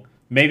cool.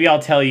 Maybe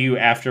I'll tell you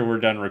after we're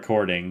done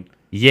recording.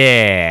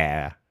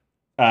 Yeah.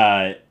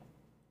 Uh,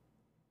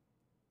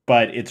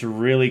 but it's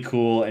really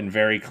cool and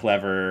very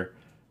clever.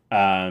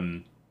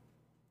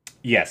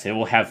 Yes, it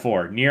will have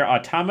four. Near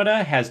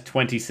Automata has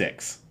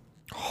 26.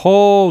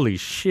 Holy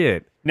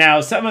shit.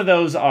 Now, some of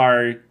those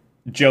are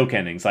joke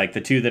endings, like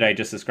the two that I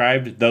just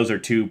described. Those are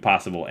two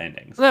possible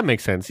endings. That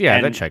makes sense. Yeah,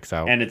 And- that checks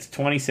out. And it's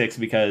 26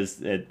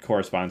 because it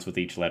corresponds with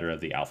each letter of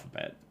the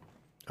alphabet.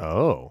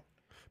 Oh.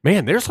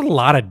 Man, there's a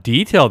lot of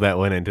detail that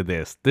went into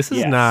this. This is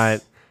Yes. not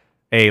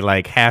a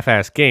like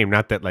half-ass game.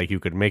 Not that like you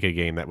could make a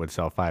game that would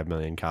sell 5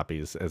 million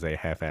copies as a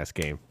half-ass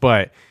game.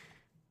 But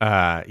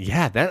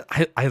yeah, that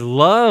I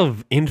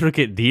love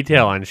intricate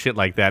detail on shit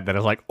like that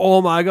is like,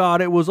 oh my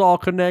god, it was all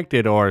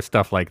connected or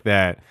stuff like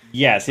that.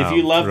 Yes, if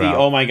you love throughout. the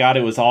oh my god,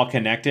 it was all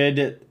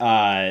connected,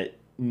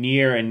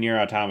 Nier and Nier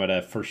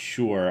Automata for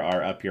sure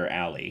are up your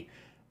alley.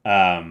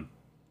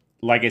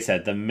 Like I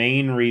said, the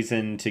main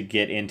reason to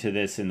get into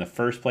this in the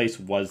first place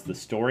was the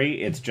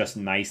story. It's just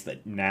nice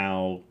that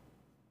now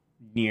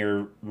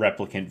Nier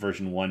Replicant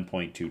version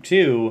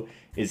 1.22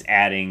 is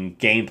adding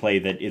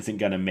gameplay that isn't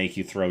going to make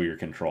you throw your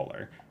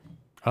controller.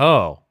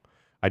 Oh,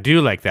 I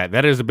do like that.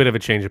 That is a bit of a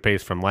change of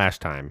pace from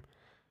last time.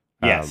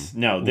 Yes.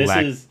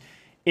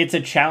 It's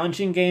a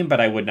challenging game,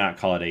 but I would not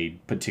call it a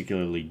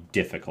particularly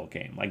difficult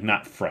game. Like,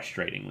 not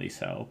frustratingly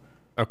so.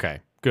 Okay,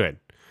 good.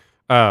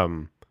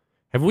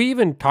 Have we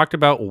even talked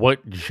about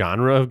what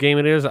genre of game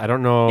it is? I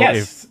don't know.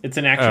 Yes, it's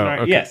an action.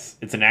 okay. Yes,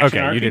 it's an action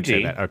Okay, RPG. you did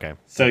say that. Okay.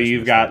 So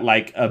you've got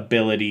like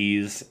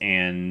abilities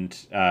and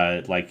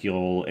like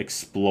you'll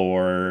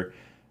explore.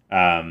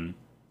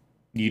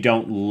 You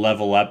don't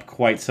level up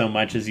quite so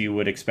much as you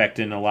would expect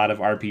in a lot of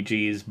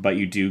RPGs, but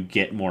you do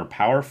get more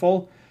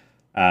powerful.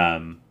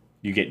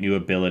 You get new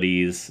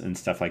abilities and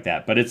stuff like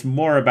that. But it's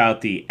more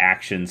about the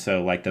action,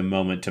 so like the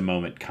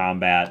moment-to-moment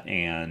combat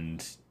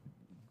and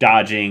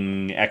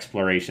dodging,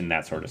 exploration,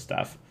 that sort of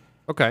stuff.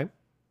 Okay.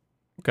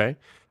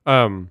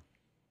 It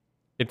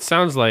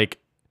sounds like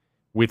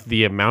with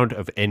the amount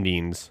of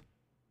endings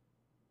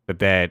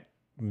that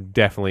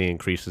definitely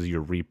increases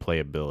your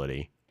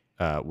replayability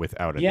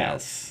without a doubt.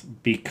 Yes,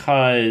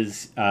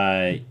 because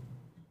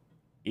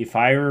if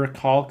I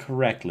recall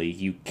correctly,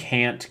 you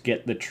can't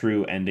get the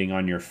true ending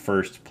on your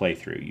first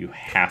playthrough. You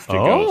have to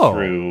go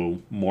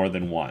through more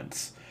than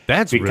once.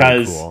 That's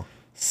because really cool.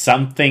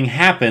 Something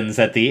happens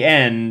at the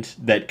end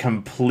that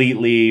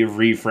completely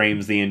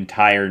reframes the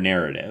entire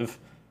narrative.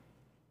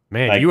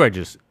 Man, like, you are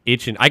just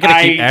itching. I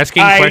gotta keep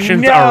asking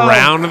questions know,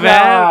 around God.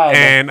 that,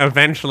 and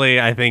eventually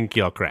I think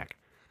you'll crack.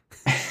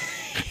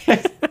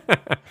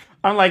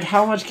 I'm like,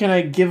 how much can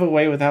I give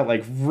away without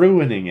like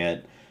ruining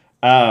it?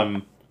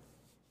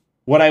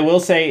 What I will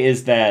say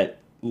is that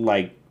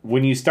like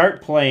when you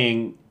start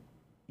playing,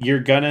 you're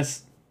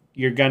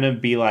gonna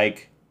be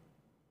like,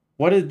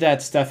 what did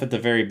that stuff at the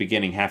very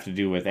beginning have to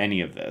do with any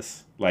of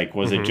this? Like,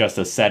 was it just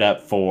a setup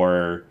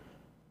for,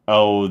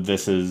 oh,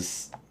 this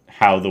is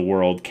how the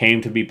world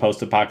came to be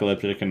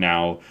post-apocalyptic, and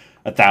now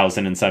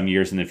 1,000 and some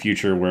years in the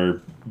future we're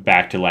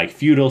back to like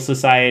feudal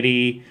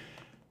society?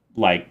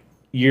 Like,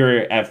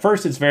 at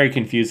first it's very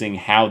confusing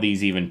how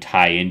these even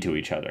tie into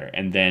each other,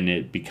 and then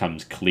it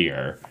becomes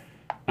clear.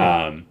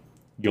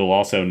 You'll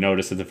also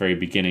notice at the very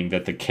beginning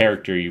that the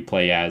character you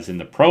play as in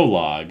the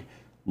prologue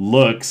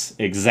looks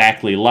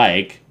exactly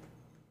like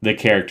the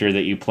character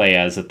that you play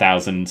as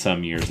 1,000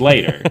 some years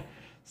later.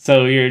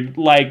 So you're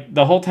like,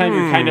 the whole time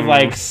you're kind of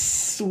like,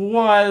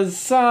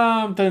 something's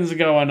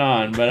going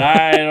on, but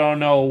I don't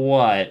know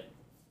what.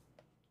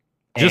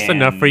 Just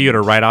enough for you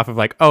to write off of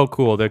like, oh,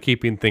 cool, they're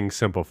keeping things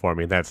simple for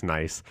me. That's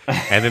nice.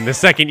 And then the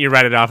second you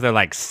write it off, they're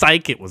like,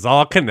 psych, it was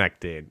all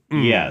connected.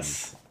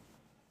 Yes.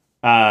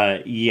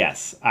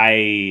 Yes.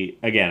 I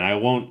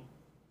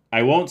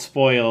won't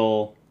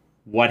spoil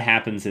what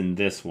happens in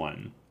this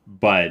one,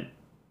 but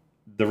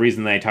the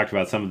reason that I talked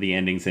about some of the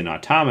endings in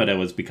Automata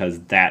was because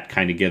that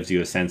kind of gives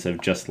you a sense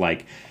of just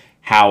like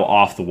how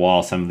off the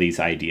wall some of these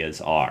ideas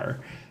are.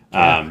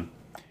 Yeah.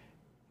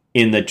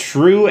 In the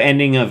true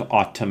ending of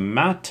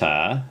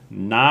Automata,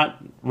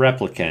 not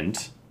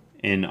Replicant,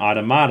 in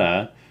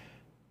Automata,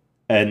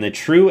 in the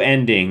true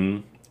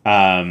ending,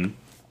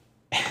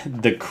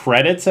 the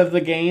credits of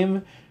the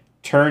game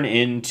turn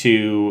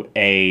into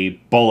a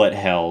bullet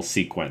hell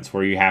sequence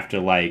where you have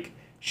to like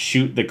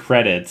shoot the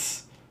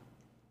credits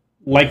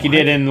like you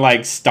did in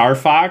like Star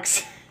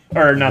Fox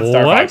or not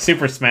Star Fox,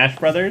 Super Smash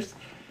Brothers.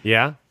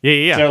 Yeah.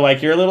 So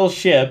like your little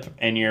ship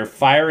and you're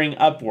firing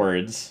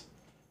upwards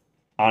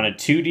on a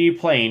 2D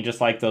plane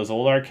just like those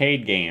old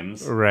arcade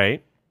games.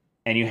 Right.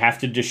 And you have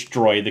to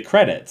destroy the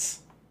credits.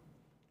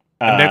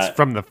 And that's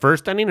from the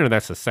first ending, or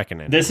that's the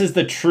second ending? This is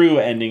the true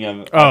ending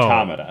of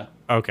Automata.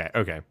 Okay.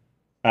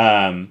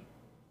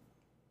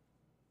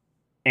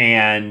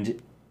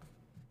 And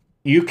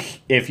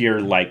if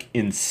you're like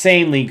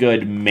insanely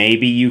good,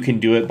 maybe you can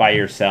do it by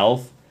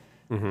yourself.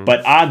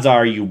 But odds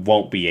are you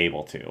won't be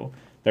able to.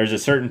 There's a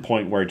certain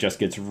point where it just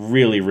gets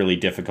really, really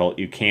difficult.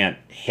 You can't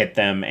hit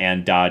them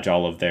and dodge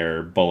all of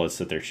their bullets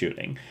that they're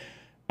shooting.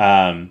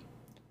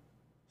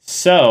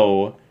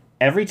 So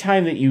every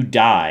time that you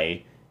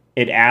die,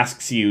 it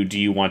asks you, do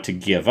you want to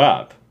give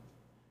up?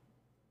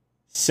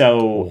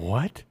 So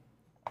what?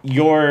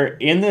 You're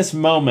in this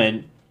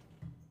moment.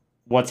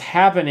 What's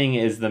happening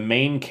is the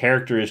main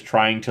character is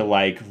trying to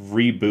like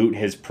reboot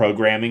his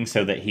programming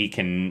so that he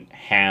can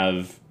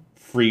have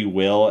free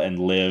will and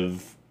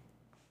live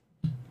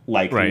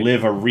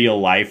a real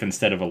life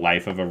instead of a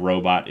life of a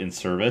robot in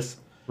service.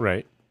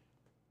 Right.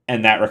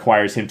 And that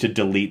requires him to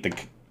delete the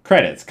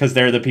credits because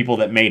they're the people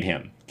that made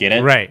him. Get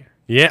it? Right.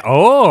 Yeah.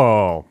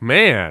 Oh,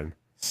 man.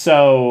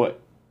 So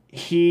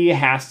he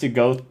has to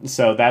go.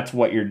 So that's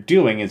what you're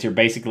doing is you're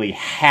basically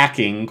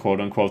hacking,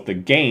 quote unquote, the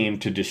game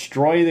to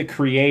destroy the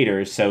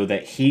creator so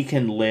that he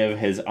can live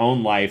his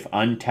own life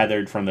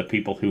untethered from the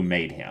people who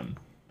made him.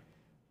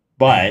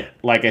 But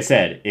like I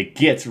said, it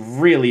gets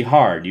really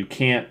hard. You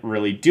can't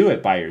really do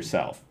it by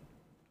yourself.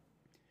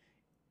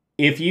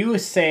 If you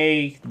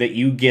say that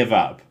you give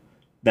up,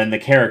 then the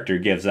character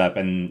gives up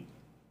and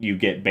you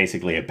get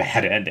basically a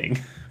bad ending.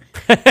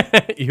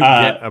 You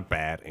get a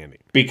bad ending.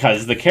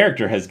 Because the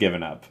character has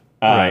given up.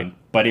 Right.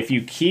 But if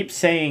you keep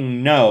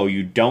saying no,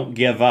 you don't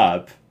give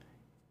up,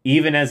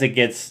 even as it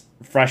gets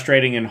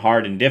frustrating and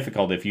hard and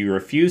difficult, if you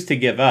refuse to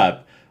give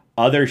up,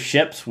 other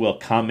ships will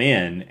come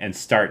in and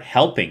start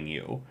helping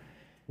you.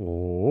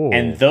 Oh.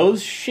 And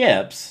those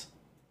ships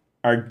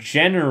are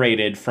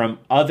generated from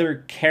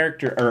other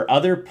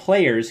other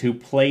players who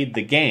played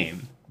the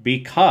game.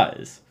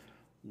 Because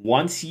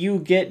once you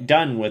get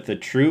done with the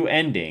true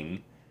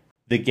ending,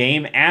 the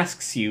game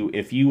asks you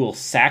if you will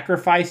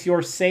sacrifice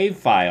your save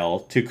file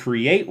to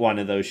create one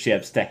of those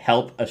ships to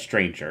help a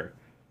stranger.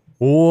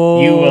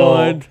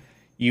 What?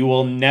 You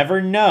will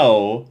never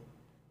know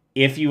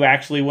if you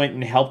actually went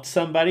and helped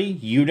somebody.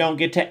 You don't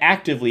get to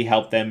actively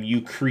help them. You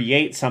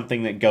create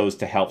something that goes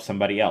to help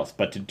somebody else.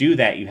 But to do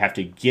that, you have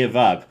to give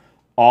up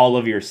all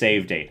of your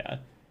save data.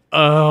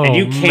 Oh, and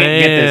you can't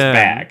get this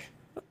back.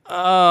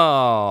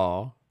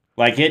 Oh.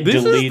 Like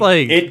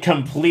it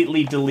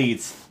completely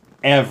deletes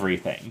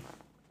everything.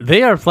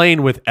 They are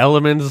playing with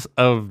elements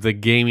of the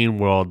gaming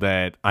world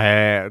that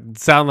I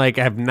sound like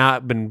have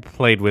not been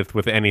played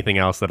with anything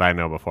else that I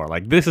know before.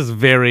 Like, this is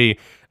very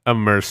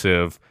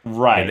immersive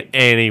in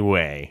any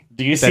way.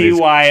 Do you see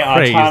why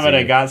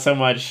Automata got so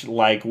much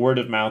like word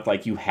of mouth,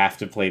 like you have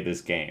to play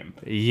this game?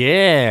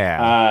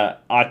 Yeah.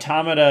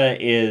 Automata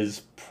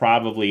is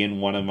probably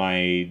in one of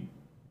my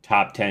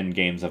top 10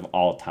 games of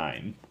all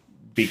time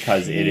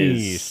because it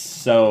is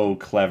so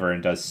clever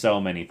and does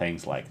so many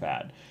things like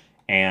that.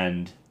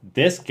 And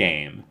this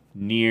game,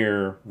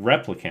 Nier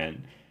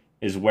Replicant,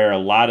 is where a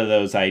lot of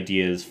those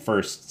ideas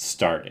first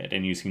started.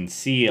 And you can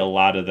see a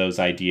lot of those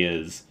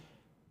ideas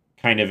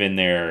kind of in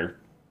their...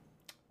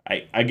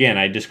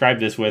 I described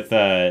this with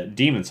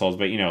Demon Souls,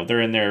 but,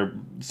 they're in their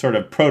sort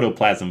of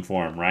protoplasm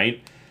form,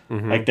 right?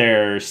 Mm-hmm.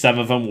 Like, some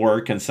of them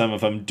work and some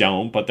of them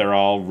don't, but they're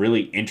all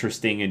really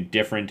interesting and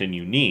different and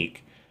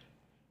unique.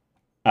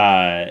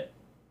 There's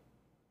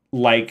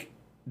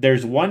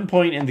one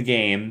point in the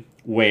game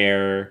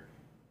where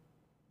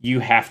you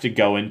have to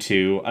go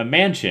into a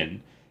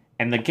mansion,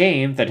 and the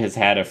game that has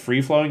had a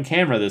free-flowing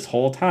camera this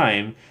whole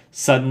time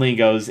suddenly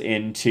goes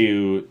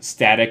into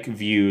static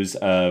views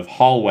of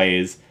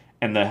hallways,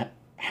 and the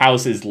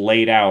house is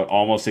laid out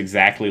almost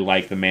exactly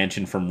like the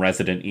mansion from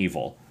Resident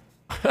Evil.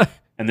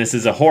 And this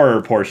is a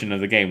horror portion of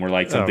the game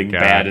where something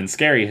bad and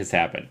scary has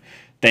happened.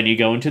 Then you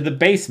go into the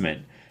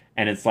basement,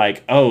 and it's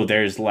like, oh,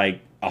 there's a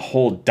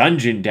whole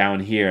dungeon down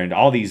here and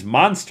all these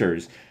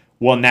monsters.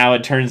 Well, now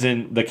it turns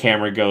in, the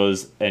camera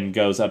goes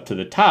up to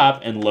the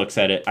top and looks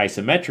at it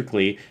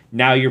isometrically.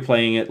 Now you're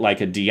playing it like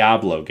a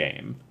Diablo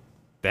game.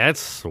 That's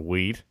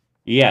sweet.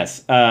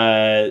 Yes.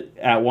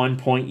 At one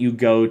point you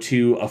go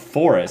to a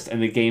forest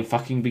and the game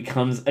fucking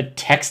becomes a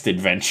text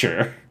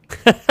adventure.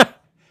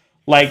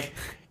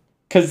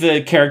 Because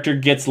the character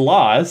gets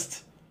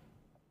lost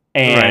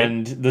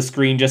and the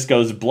screen just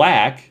goes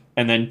black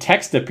and then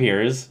text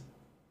appears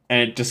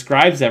and it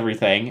describes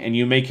everything and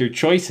you make your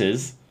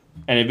choices.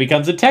 And it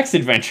becomes a text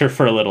adventure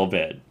for a little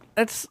bit.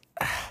 That's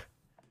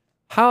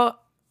how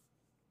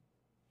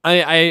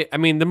I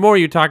mean, the more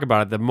you talk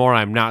about it, the more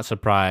I'm not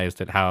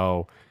surprised at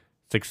how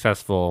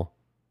successful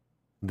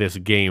this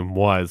game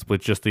was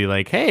with just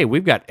the hey,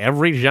 we've got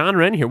every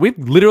genre in here. We've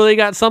literally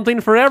got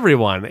something for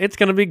everyone. It's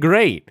going to be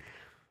great.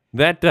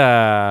 That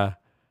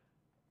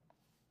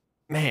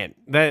man,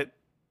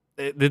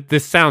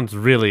 this sounds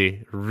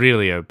really,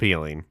 really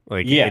appealing.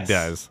 It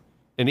does.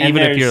 And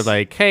even if you're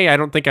hey, I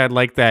don't think I'd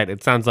like that,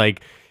 it sounds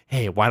like,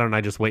 hey, why don't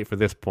I just wait for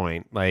this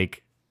point? Man,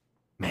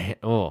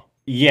 oh.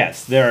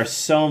 Yes, there are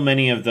so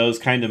many of those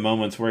kind of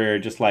moments where you're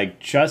just like,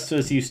 just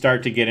as you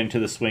start to get into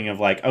the swing of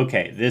like,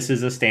 okay, this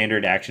is a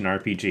standard action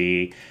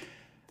RPG.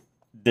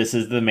 This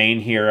is the main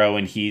hero,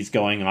 and he's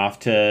going off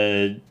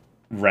to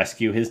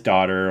rescue his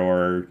daughter,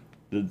 or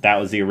that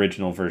was the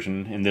original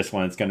version. In this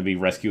one, it's going to be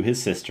rescue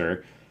his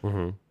sister.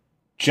 Mm-hmm.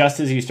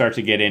 Just as you start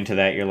to get into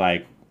that, you're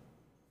like,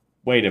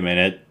 wait a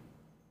minute.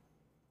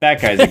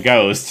 That guy's a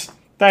ghost.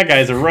 That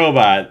guy's a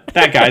robot.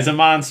 That guy's a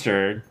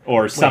monster.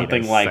 Or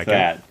something like second.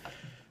 that.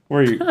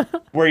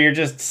 Where you're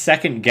just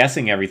second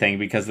guessing everything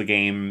because the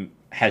game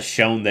has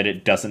shown that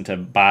it doesn't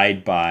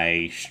abide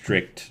by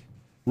strict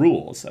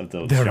rules of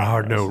those There genres.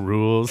 are no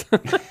rules.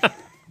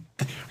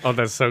 Oh,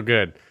 that's so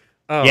good.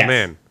 Oh, Yes.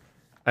 man.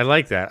 I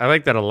like that. I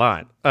like that a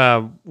lot.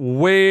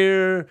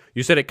 Where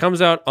you said it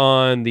comes out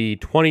on the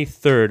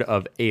 23rd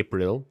of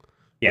April.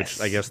 Yes.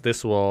 Which I guess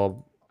this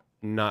will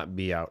not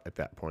be out at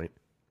that point.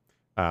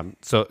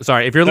 So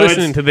sorry if you're So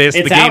listening to this.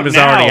 The it's game out is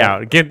already now.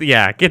 out. Get the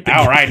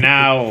Out right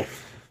now.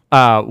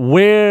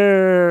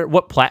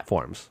 What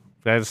platforms?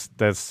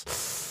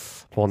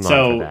 That's holding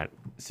on for that.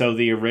 So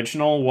the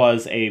original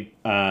was a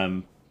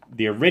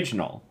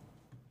PlayStation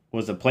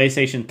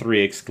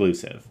 3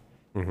 exclusive.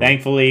 Mm-hmm.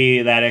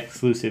 Thankfully, that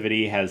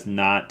exclusivity has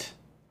not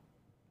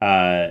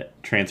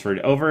transferred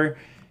over.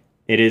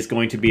 It is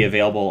going to be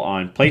available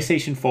on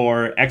PlayStation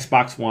 4,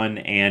 Xbox One,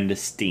 and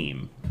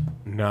Steam.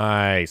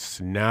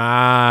 Nice.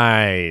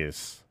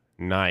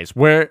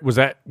 Where was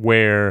that?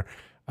 Where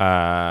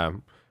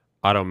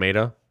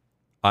Automata,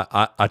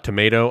 a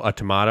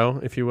tomato,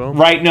 if you will.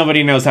 Right,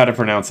 nobody knows how to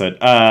pronounce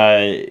it.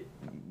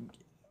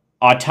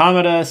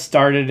 Automata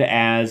started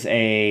as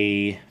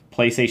a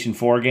PlayStation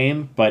 4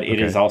 game, but it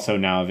is also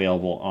now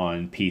available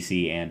on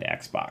PC and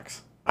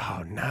Xbox.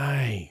 Oh,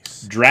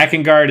 nice.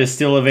 Drakengard is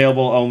still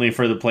available only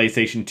for the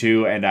PlayStation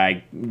 2, and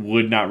I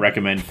would not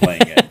recommend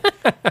playing it.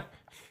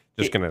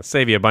 Just gonna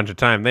save you a bunch of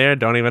time there.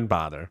 Don't even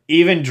bother.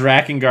 Even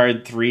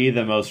Drakengard 3,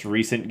 the most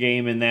recent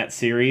game in that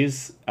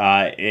series,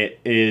 it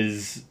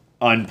is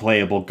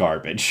unplayable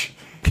garbage.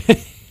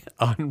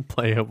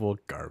 Unplayable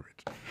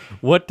garbage.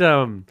 What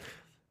do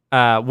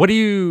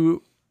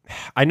you?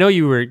 I know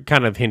you were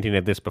kind of hinting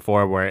at this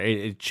before, where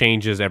it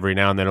changes every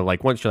now and then.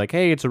 Like once you're like,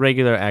 hey, it's a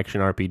regular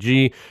action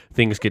RPG,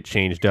 things get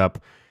changed up.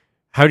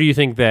 How do you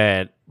think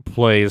that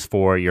plays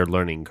for your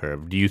learning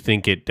curve? Do you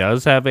think it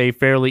does have a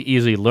fairly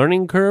easy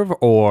learning curve,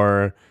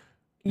 or?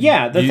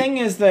 Yeah, the thing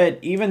is that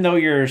even though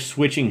you're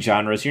switching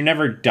genres, you're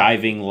never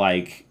diving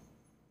like,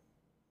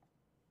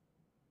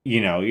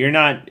 you're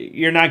not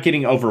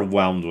getting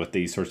overwhelmed with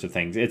these sorts of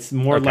things. It's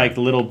more like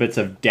little bits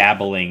of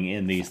dabbling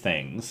in these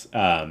things.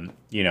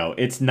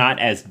 It's not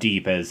as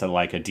deep as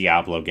like a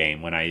Diablo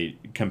game when I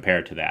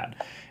compare to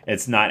that.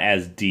 It's not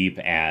as deep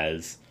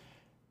as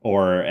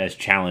or as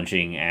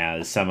challenging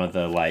as some of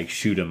the like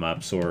shoot 'em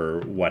ups or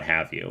what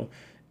have you.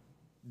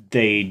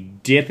 They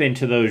dip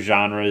into those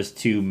genres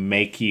to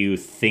make you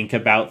think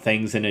about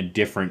things in a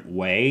different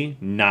way,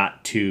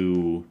 not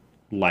to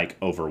like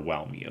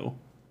overwhelm you.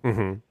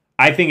 Mm-hmm.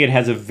 I think it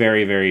has a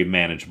very, very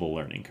manageable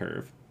learning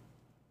curve.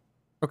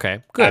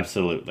 Okay, good.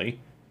 Absolutely.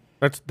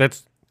 That's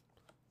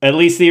at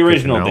least the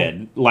original know.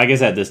 did. Like I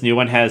said, this new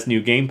one has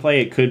new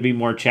gameplay. It could be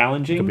more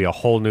challenging. could be a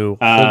whole new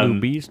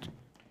beast.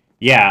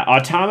 Yeah,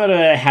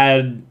 Automata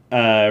had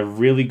a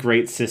really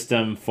great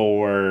system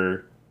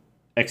for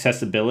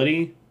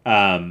accessibility.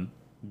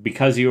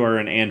 Because you are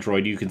an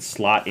Android, you can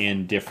slot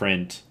in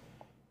different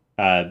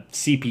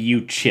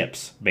CPU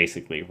chips,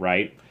 basically,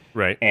 right?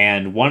 Right.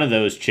 And one of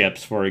those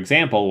chips, for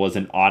example, was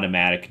an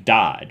automatic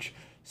dodge.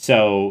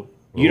 So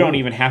you don't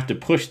even have to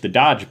push the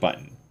dodge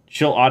button.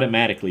 She'll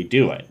automatically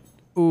do it.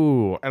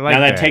 Ooh, I like now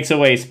that. that takes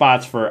away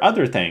spots for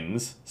other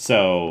things.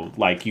 So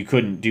like you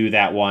couldn't do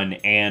that one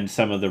and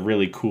some of the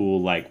really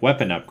cool like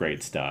weapon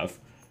upgrade stuff.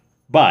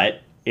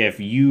 But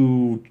if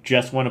you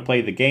just want to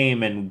play the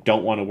game and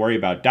don't want to worry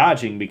about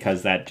dodging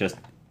because that just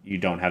you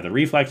don't have the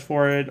reflex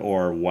for it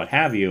or what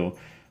have you,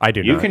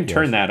 you can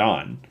turn that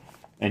on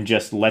and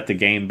just let the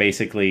game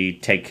basically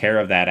take care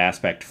of that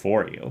aspect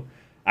for you.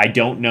 I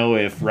don't know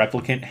if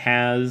Replicant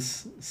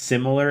has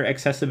similar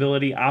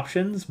accessibility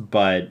options,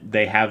 but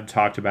they have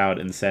talked about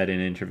and said in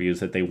interviews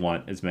that they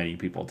want as many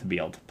people to be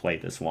able to play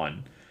this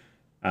one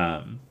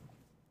as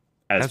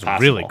That's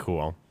possible. really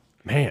cool.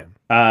 Man.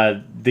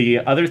 The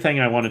other thing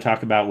I want to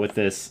talk about with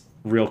this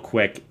real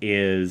quick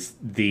is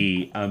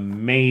the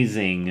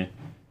amazing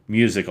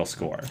musical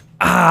score.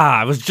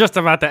 I was just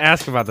about to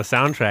ask about the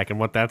soundtrack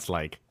and what that's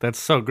like. That's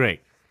so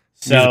great.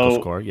 Musical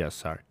score. Yes,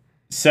 sorry.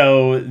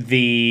 So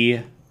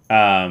the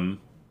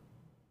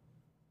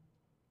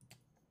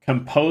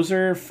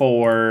composer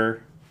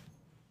for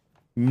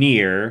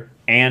Nier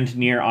and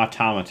Nier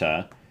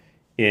Automata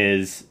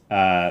is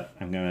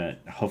I'm gonna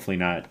hopefully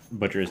not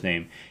butcher his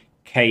name,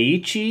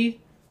 Keiichi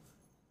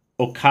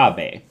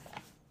Okabe,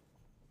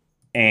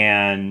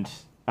 and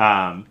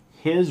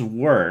his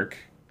work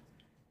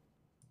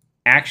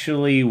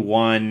actually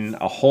won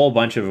a whole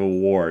bunch of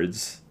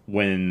awards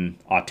when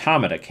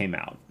Automata came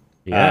out.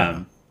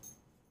 Yeah.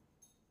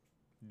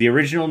 The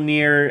original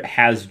Nier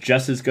has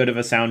just as good of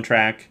a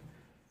soundtrack.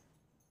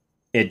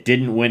 it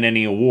didn't win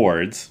any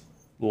awards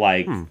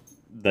like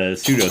the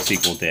pseudo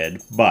sequel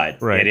did,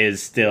 but Right. it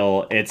is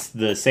still, it's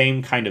the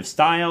same kind of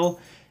style.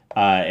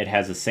 It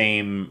has the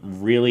same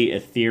really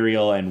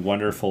ethereal and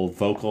wonderful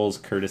vocals,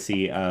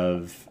 courtesy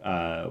of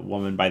a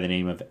woman by the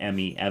name of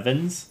Emmy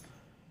Evans.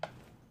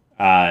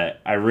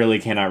 I really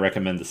cannot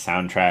recommend the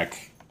soundtrack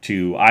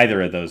to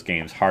either of those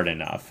games hard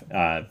enough.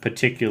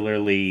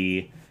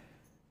 Particularly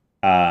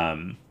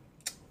a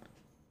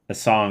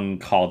song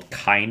called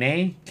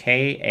Kaine,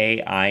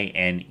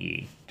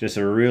 Kaine. Just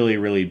a really,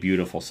 really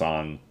beautiful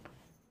song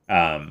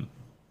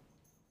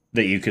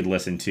that you could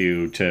listen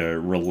to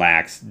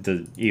relax,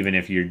 even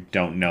if you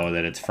don't know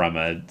that it's from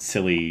a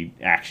silly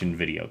action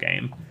video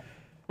game.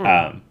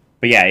 But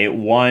yeah, it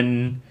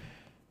won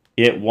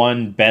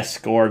Best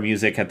Score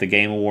Music at the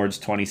Game Awards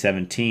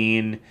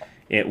 2017.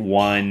 It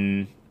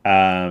won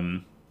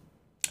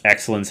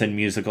Excellence in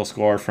Musical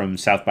Score from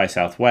South by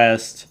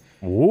Southwest.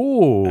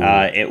 Ooh.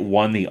 It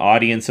won the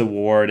Audience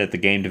Award at the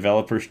Game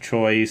Developer's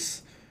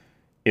Choice.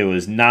 It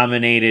was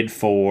nominated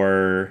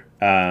for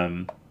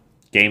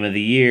Game of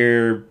the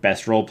Year,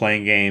 Best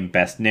Role-Playing Game,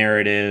 Best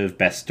Narrative,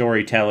 Best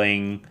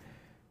Storytelling,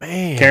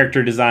 Man.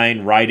 Character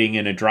Design, Writing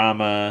in a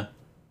Drama,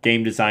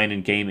 Game Design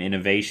and Game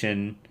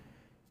Innovation.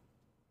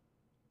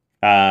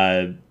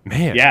 Man.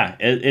 Yeah,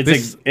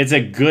 it's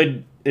a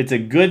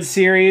good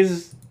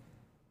series.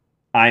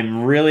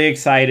 I'm really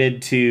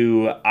excited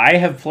to. I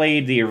have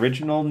played the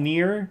original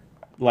Nier,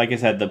 like I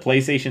said, the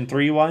PlayStation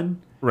 3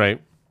 one.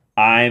 Right.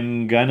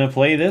 I'm gonna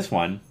play this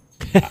one.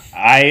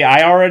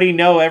 I already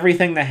know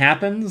everything that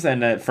happens,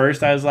 and at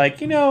first I was like,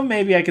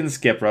 maybe I can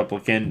skip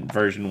Replicant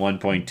version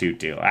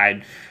 1.22.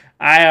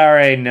 I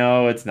already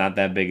know it's not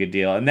that big a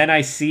deal, and then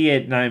I see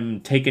it, and I'm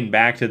taken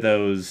back to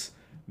those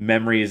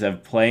memories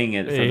of playing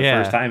it for the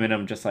first time, and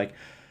I'm just like,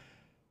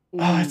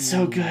 oh, it's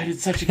so good.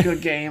 It's such a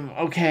good game.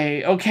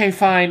 Okay,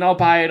 fine. I'll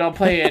buy it. I'll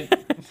play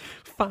it.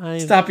 Fine.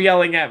 Stop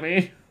yelling at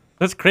me.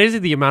 That's crazy,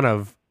 the amount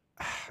of,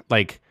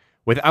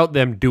 without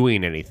them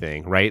doing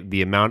anything, right?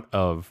 The amount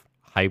of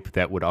hype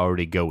that would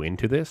already go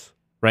into this,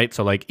 right?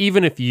 So,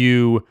 even if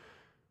you,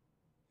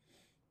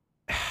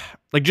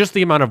 just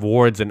the amount of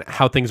awards and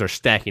how things are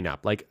stacking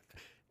up,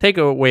 take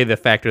away the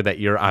factor that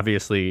you're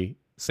obviously,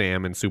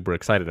 Sam, and super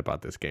excited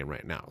about this game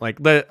right now.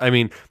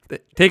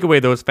 Take away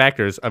those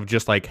factors of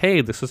just hey,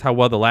 this is how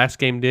well the last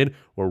game did.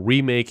 We're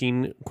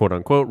remaking, quote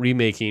unquote,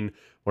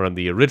 one of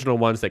the original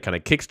ones that kind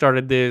of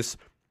kickstarted this.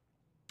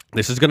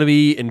 This is going to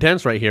be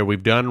intense right here.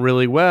 We've done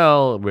really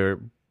well. We're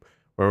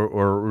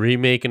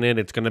remaking it.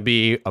 It's going to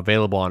be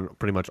available on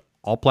pretty much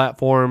all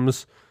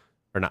platforms,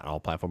 or not all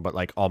platforms,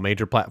 but all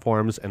major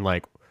platforms. And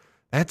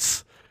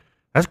that's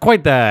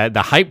quite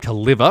the hype to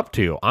live up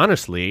to.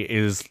 Honestly,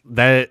 is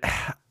that.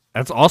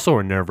 That's also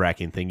a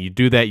nerve-wracking thing. You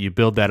do that, you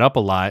build that up a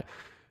lot.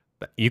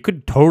 You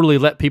could totally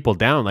let people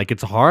down.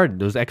 It's hard.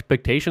 Those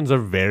expectations are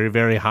very,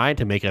 very high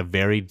to make a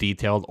very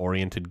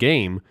detailed-oriented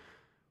game.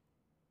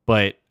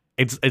 But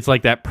it's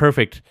that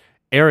perfect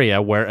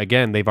area where,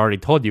 again, they've already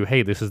told you,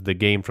 hey, this is the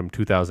game from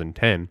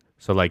 2010.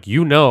 So,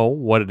 you know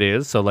what it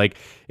is. So,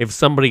 if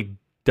somebody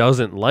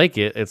doesn't like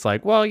it, it's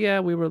well, yeah,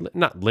 we were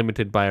not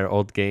limited by our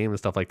old game and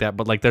stuff like that.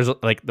 But, there's,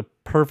 the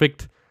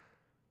perfect...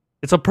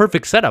 It's a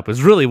perfect setup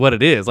is really what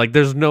it is.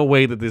 There's no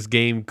way that this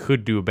game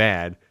could do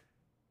bad.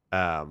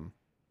 I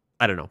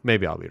don't know.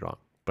 Maybe I'll be wrong,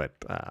 but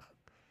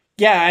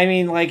yeah, I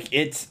mean,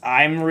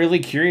 I'm really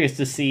curious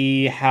to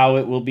see how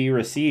it will be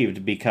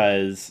received,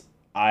 because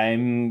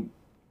I'm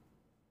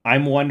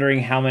wondering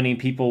how many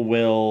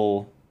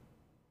people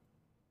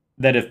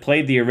that have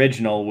played the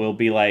original will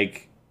be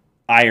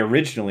I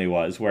originally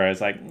was, where I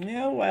was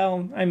yeah,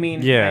 well, I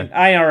mean, yeah.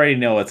 I already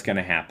know what's going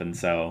to happen,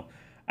 so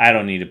I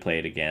don't need to play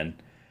it again.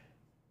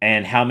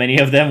 And how many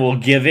of them will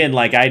give in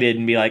like I did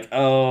and be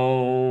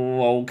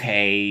oh,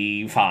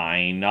 okay,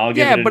 fine, I'll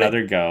give it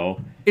another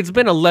go. It's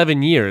been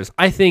 11 years.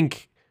 I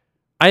think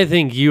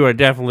you are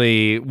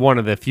definitely one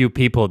of the few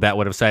people that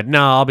would have said,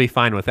 no, I'll be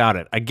fine without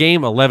it. A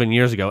game 11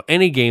 years ago,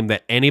 any game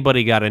that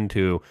anybody got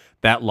into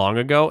that long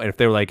ago, and if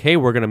they were hey,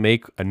 we're going to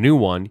make a new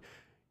one,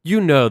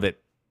 that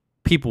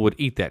people would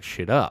eat that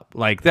shit up.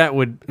 That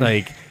would,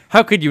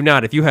 how could you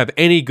not? If you have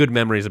any good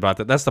memories about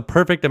that, that's the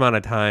perfect amount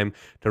of time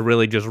to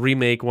really just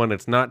remake one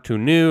that's not too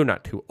new,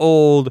 not too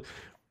old.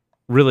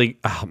 Really,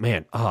 oh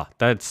man,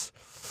 that's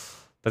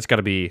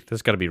gotta be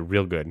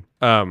real good.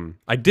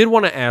 I did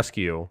want to ask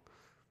you,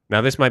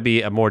 now this might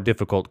be a more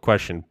difficult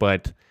question,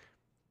 but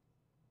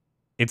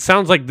it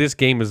sounds like this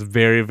game is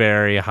very,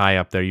 very high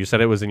up there. You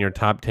said it was in your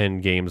top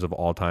 10 games of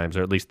all times,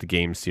 or at least the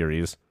game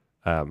series.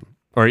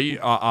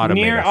 Automata.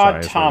 Nier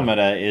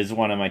Automata is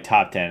one of my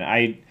top 10.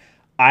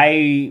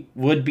 I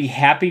would be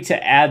happy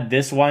to add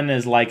this one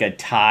as a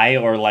tie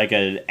or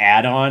an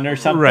add-on or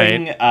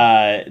something.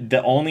 Right.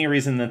 The only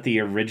reason that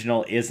the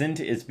original isn't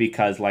is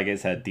because, like I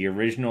said, the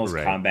original's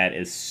combat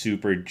is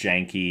super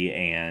janky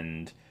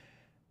and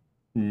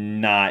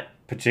not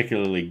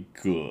particularly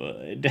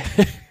good.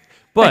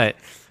 But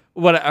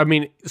what I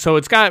mean, so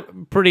it's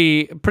got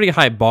pretty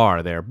high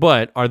bar there.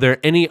 But are there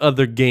any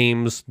other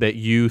games that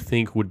you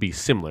think would be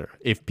similar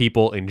if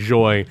people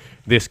enjoy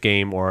this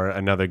game or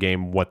another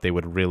game? What they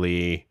would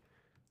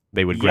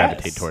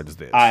gravitate towards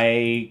this?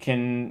 I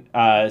can.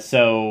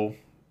 So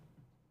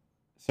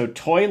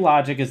Toy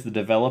Logic is the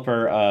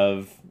developer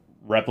of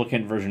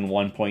Replicant version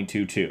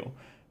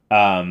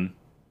 1.22.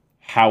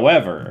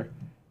 However,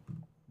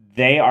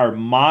 they are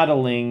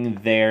modeling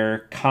their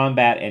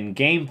combat and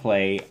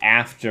gameplay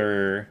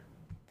after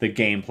the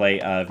gameplay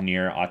of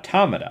Nier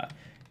Automata.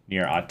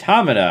 Nier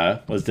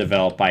Automata was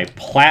developed by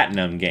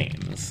Platinum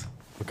Games.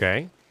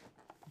 Okay.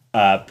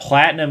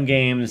 Platinum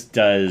Games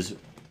does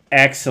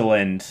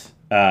excellent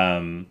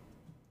action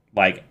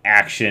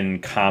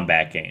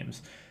combat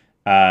games.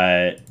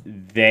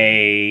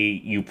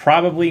 You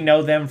probably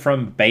know them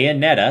from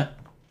Bayonetta.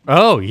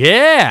 Oh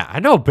yeah, I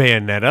know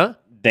Bayonetta.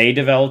 They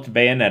developed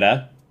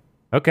Bayonetta.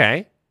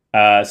 Okay.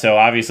 So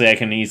obviously I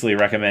can easily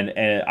recommend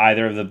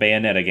either of the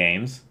Bayonetta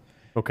games.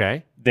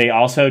 Okay. They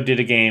also did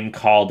a game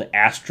called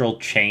Astral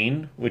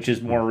Chain, which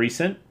is more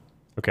recent.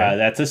 Okay.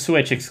 That's a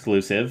Switch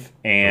exclusive,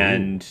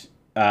 and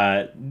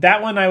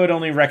that one I would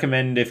only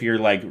recommend if you're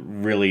like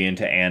really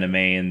into anime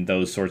and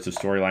those sorts of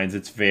storylines.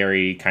 It's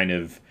very kind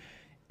of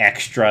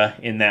extra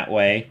in that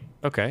way.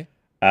 Okay.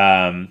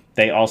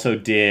 They also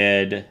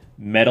did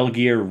Metal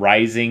Gear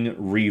Rising: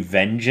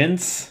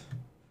 Revengeance,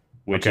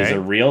 which is a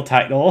real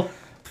title.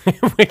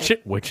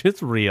 which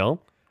is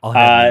real.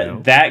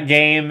 That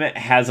game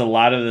has a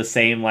lot of the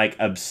same like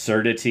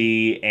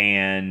absurdity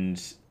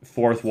and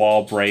fourth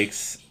wall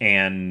breaks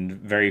and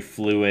very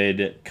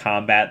fluid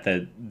combat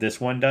that this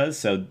one does.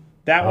 So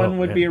that one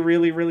would be a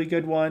really, really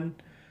good one.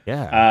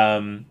 Yeah.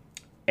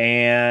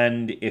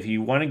 And if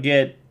you want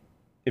to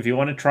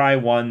try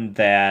one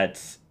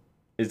that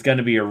is going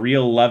to be a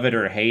real love it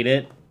or hate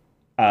it,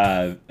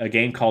 a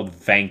game called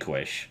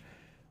Vanquish,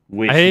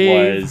 which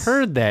I've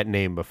heard that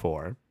name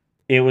before.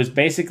 It was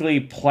basically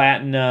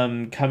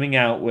Platinum coming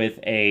out with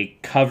a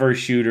cover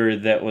shooter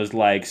that was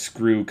like,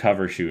 screw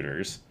cover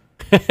shooters.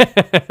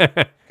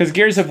 Because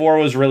Gears of War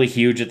was really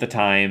huge at the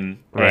time,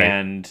 right.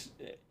 And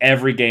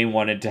every game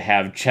wanted to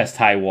have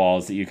chest-high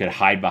walls that you could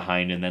hide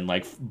behind and then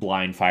like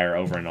blind fire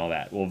over and all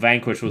that. Well,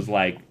 Vanquish was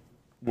like,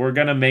 we're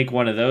going to make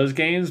one of those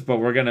games, but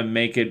we're going to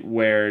make it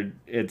where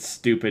it's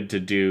stupid to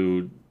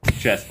do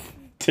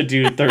to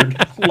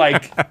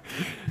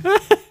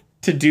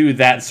do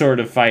that sort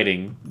of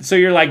fighting. So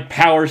you're like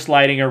power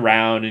sliding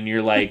around and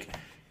you're like,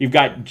 you've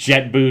got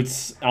jet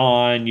boots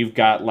on, you've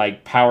got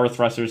like power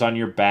thrusters on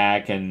your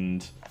back,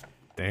 and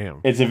damn,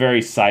 it's a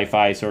very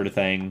sci-fi sort of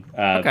thing.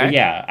 But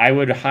yeah, I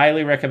would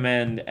highly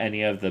recommend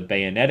any of the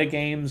Bayonetta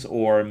games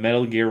or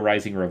Metal Gear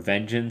Rising: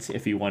 Revengeance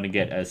if you want to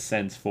get a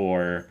sense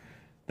for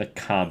the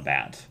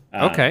combat.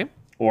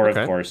 Or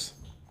of course,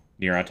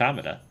 Nier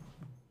Automata.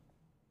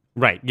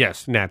 Right.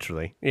 Yes.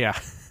 Naturally. Yeah.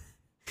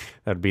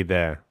 That'd be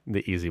the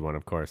easy one,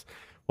 of course.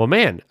 Well,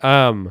 man,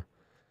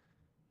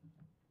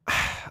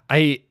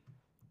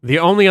 the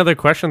only other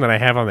question that I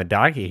have on the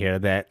docket here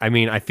that, I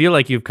mean, I feel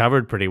like you've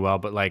covered pretty well,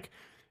 but like,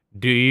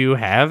 do you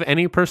have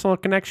any personal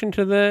connection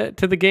to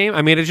the game?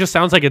 I mean, it just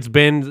sounds like it's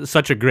been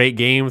such a great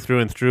game through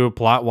and through,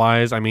 plot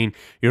wise. I mean,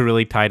 you're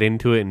really tied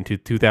into it into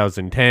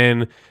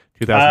 2010,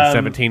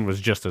 2017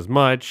 was just as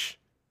much.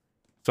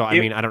 So, I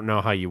mean, I don't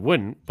know how you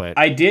wouldn't, but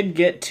I did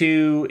get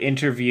to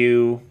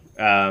interview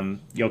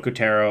Yoko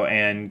Taro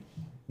and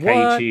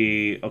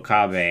Keiichi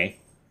Okabe.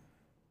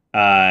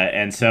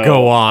 And so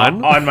go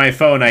on. On my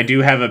phone, I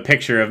do have a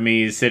picture of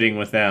me sitting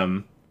with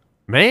them.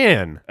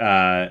 Man.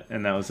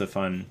 And that was a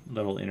fun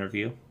little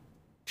interview.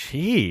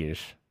 Jeez.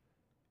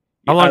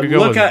 How long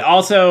ago was it?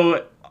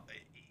 Also,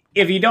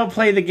 if you don't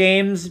play the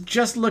games,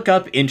 just look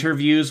up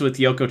interviews with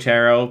Yoko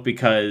Taro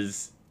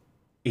because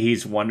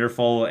he's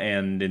wonderful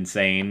and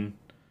insane.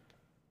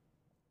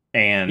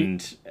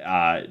 And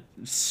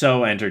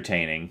so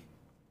entertaining.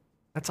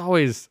 That's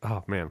always,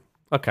 oh man.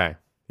 Okay.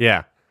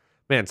 Yeah.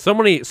 Man, so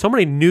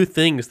many new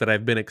things that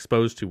I've been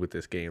exposed to with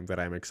this game that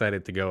I'm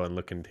excited to go and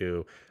look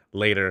into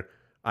later.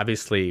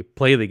 Obviously,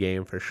 play the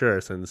game for sure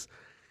since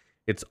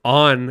it's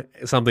on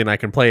something I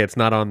can play. It's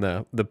not on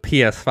the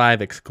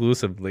PS5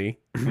 exclusively.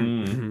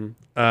 Man,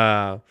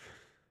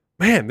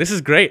 this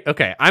is great.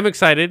 Okay, I'm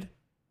excited.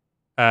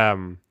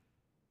 You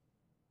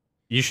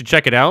should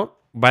check it out.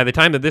 By the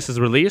time that this is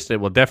released, it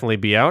will definitely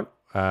be out.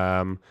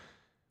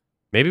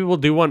 Maybe we'll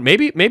do one.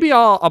 Maybe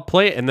I'll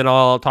play it and then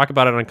I'll talk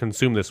about it on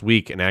Consume this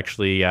week and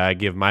actually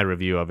give my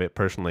review of it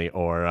personally,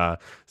 or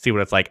see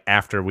what it's like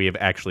after we have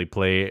actually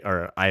played,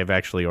 or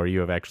you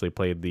have actually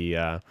played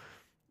the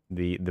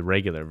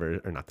regular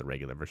version, or not the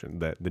regular version,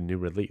 the new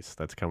release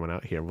that's coming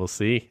out here. We'll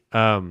see.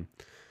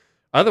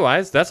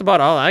 Otherwise, that's about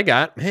all I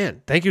got.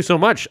 Man, thank you so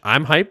much.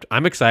 I'm hyped.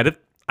 I'm excited.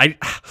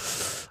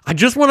 I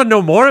just want to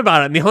know more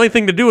about it, and the only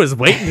thing to do is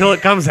wait until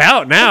it comes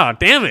out now.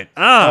 Damn it.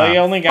 Well, you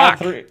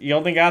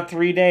only got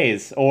 3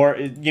 days. Or,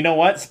 you know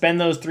what? Spend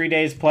those 3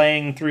 days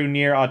playing through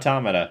Nier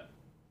Automata.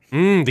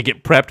 To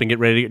get prepped and get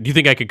ready. Do you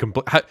think I could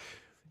complete? Do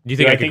you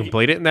think I could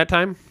complete it in that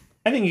time?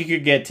 I think you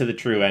could get to the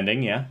true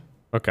ending, yeah.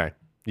 Okay.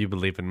 You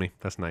believe in me.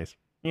 That's nice.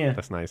 Yeah.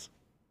 That's nice.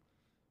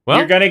 Well,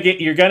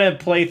 you're gonna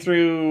play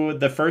through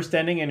the first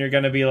ending, and you're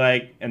gonna be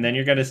like, and then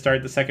you're gonna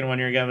start the second one.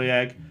 You're gonna be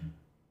like,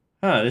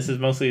 huh, this is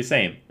mostly the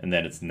same, and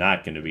then it's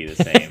not gonna be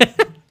the same.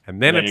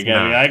 and then it's you're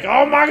gonna not. be like,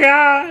 oh my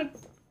god.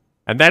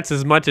 And that's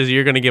as much as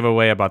you're gonna give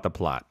away about the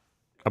plot.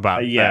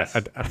 About yes.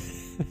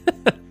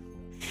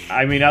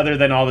 I mean, other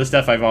than all the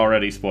stuff I've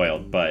already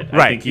spoiled, but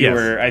right,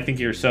 I think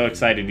you're so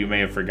excited you may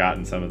have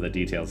forgotten some of the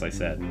details I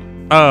said.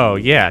 Oh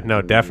yeah,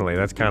 no, definitely.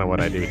 That's kind of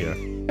what I do here.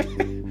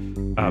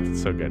 Oh,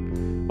 that's so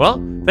good. Well,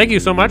 thank you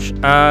so much.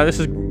 This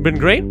has been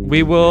great.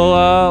 We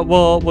will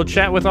we'll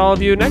chat with all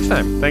of you next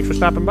time. Thanks for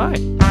stopping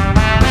by.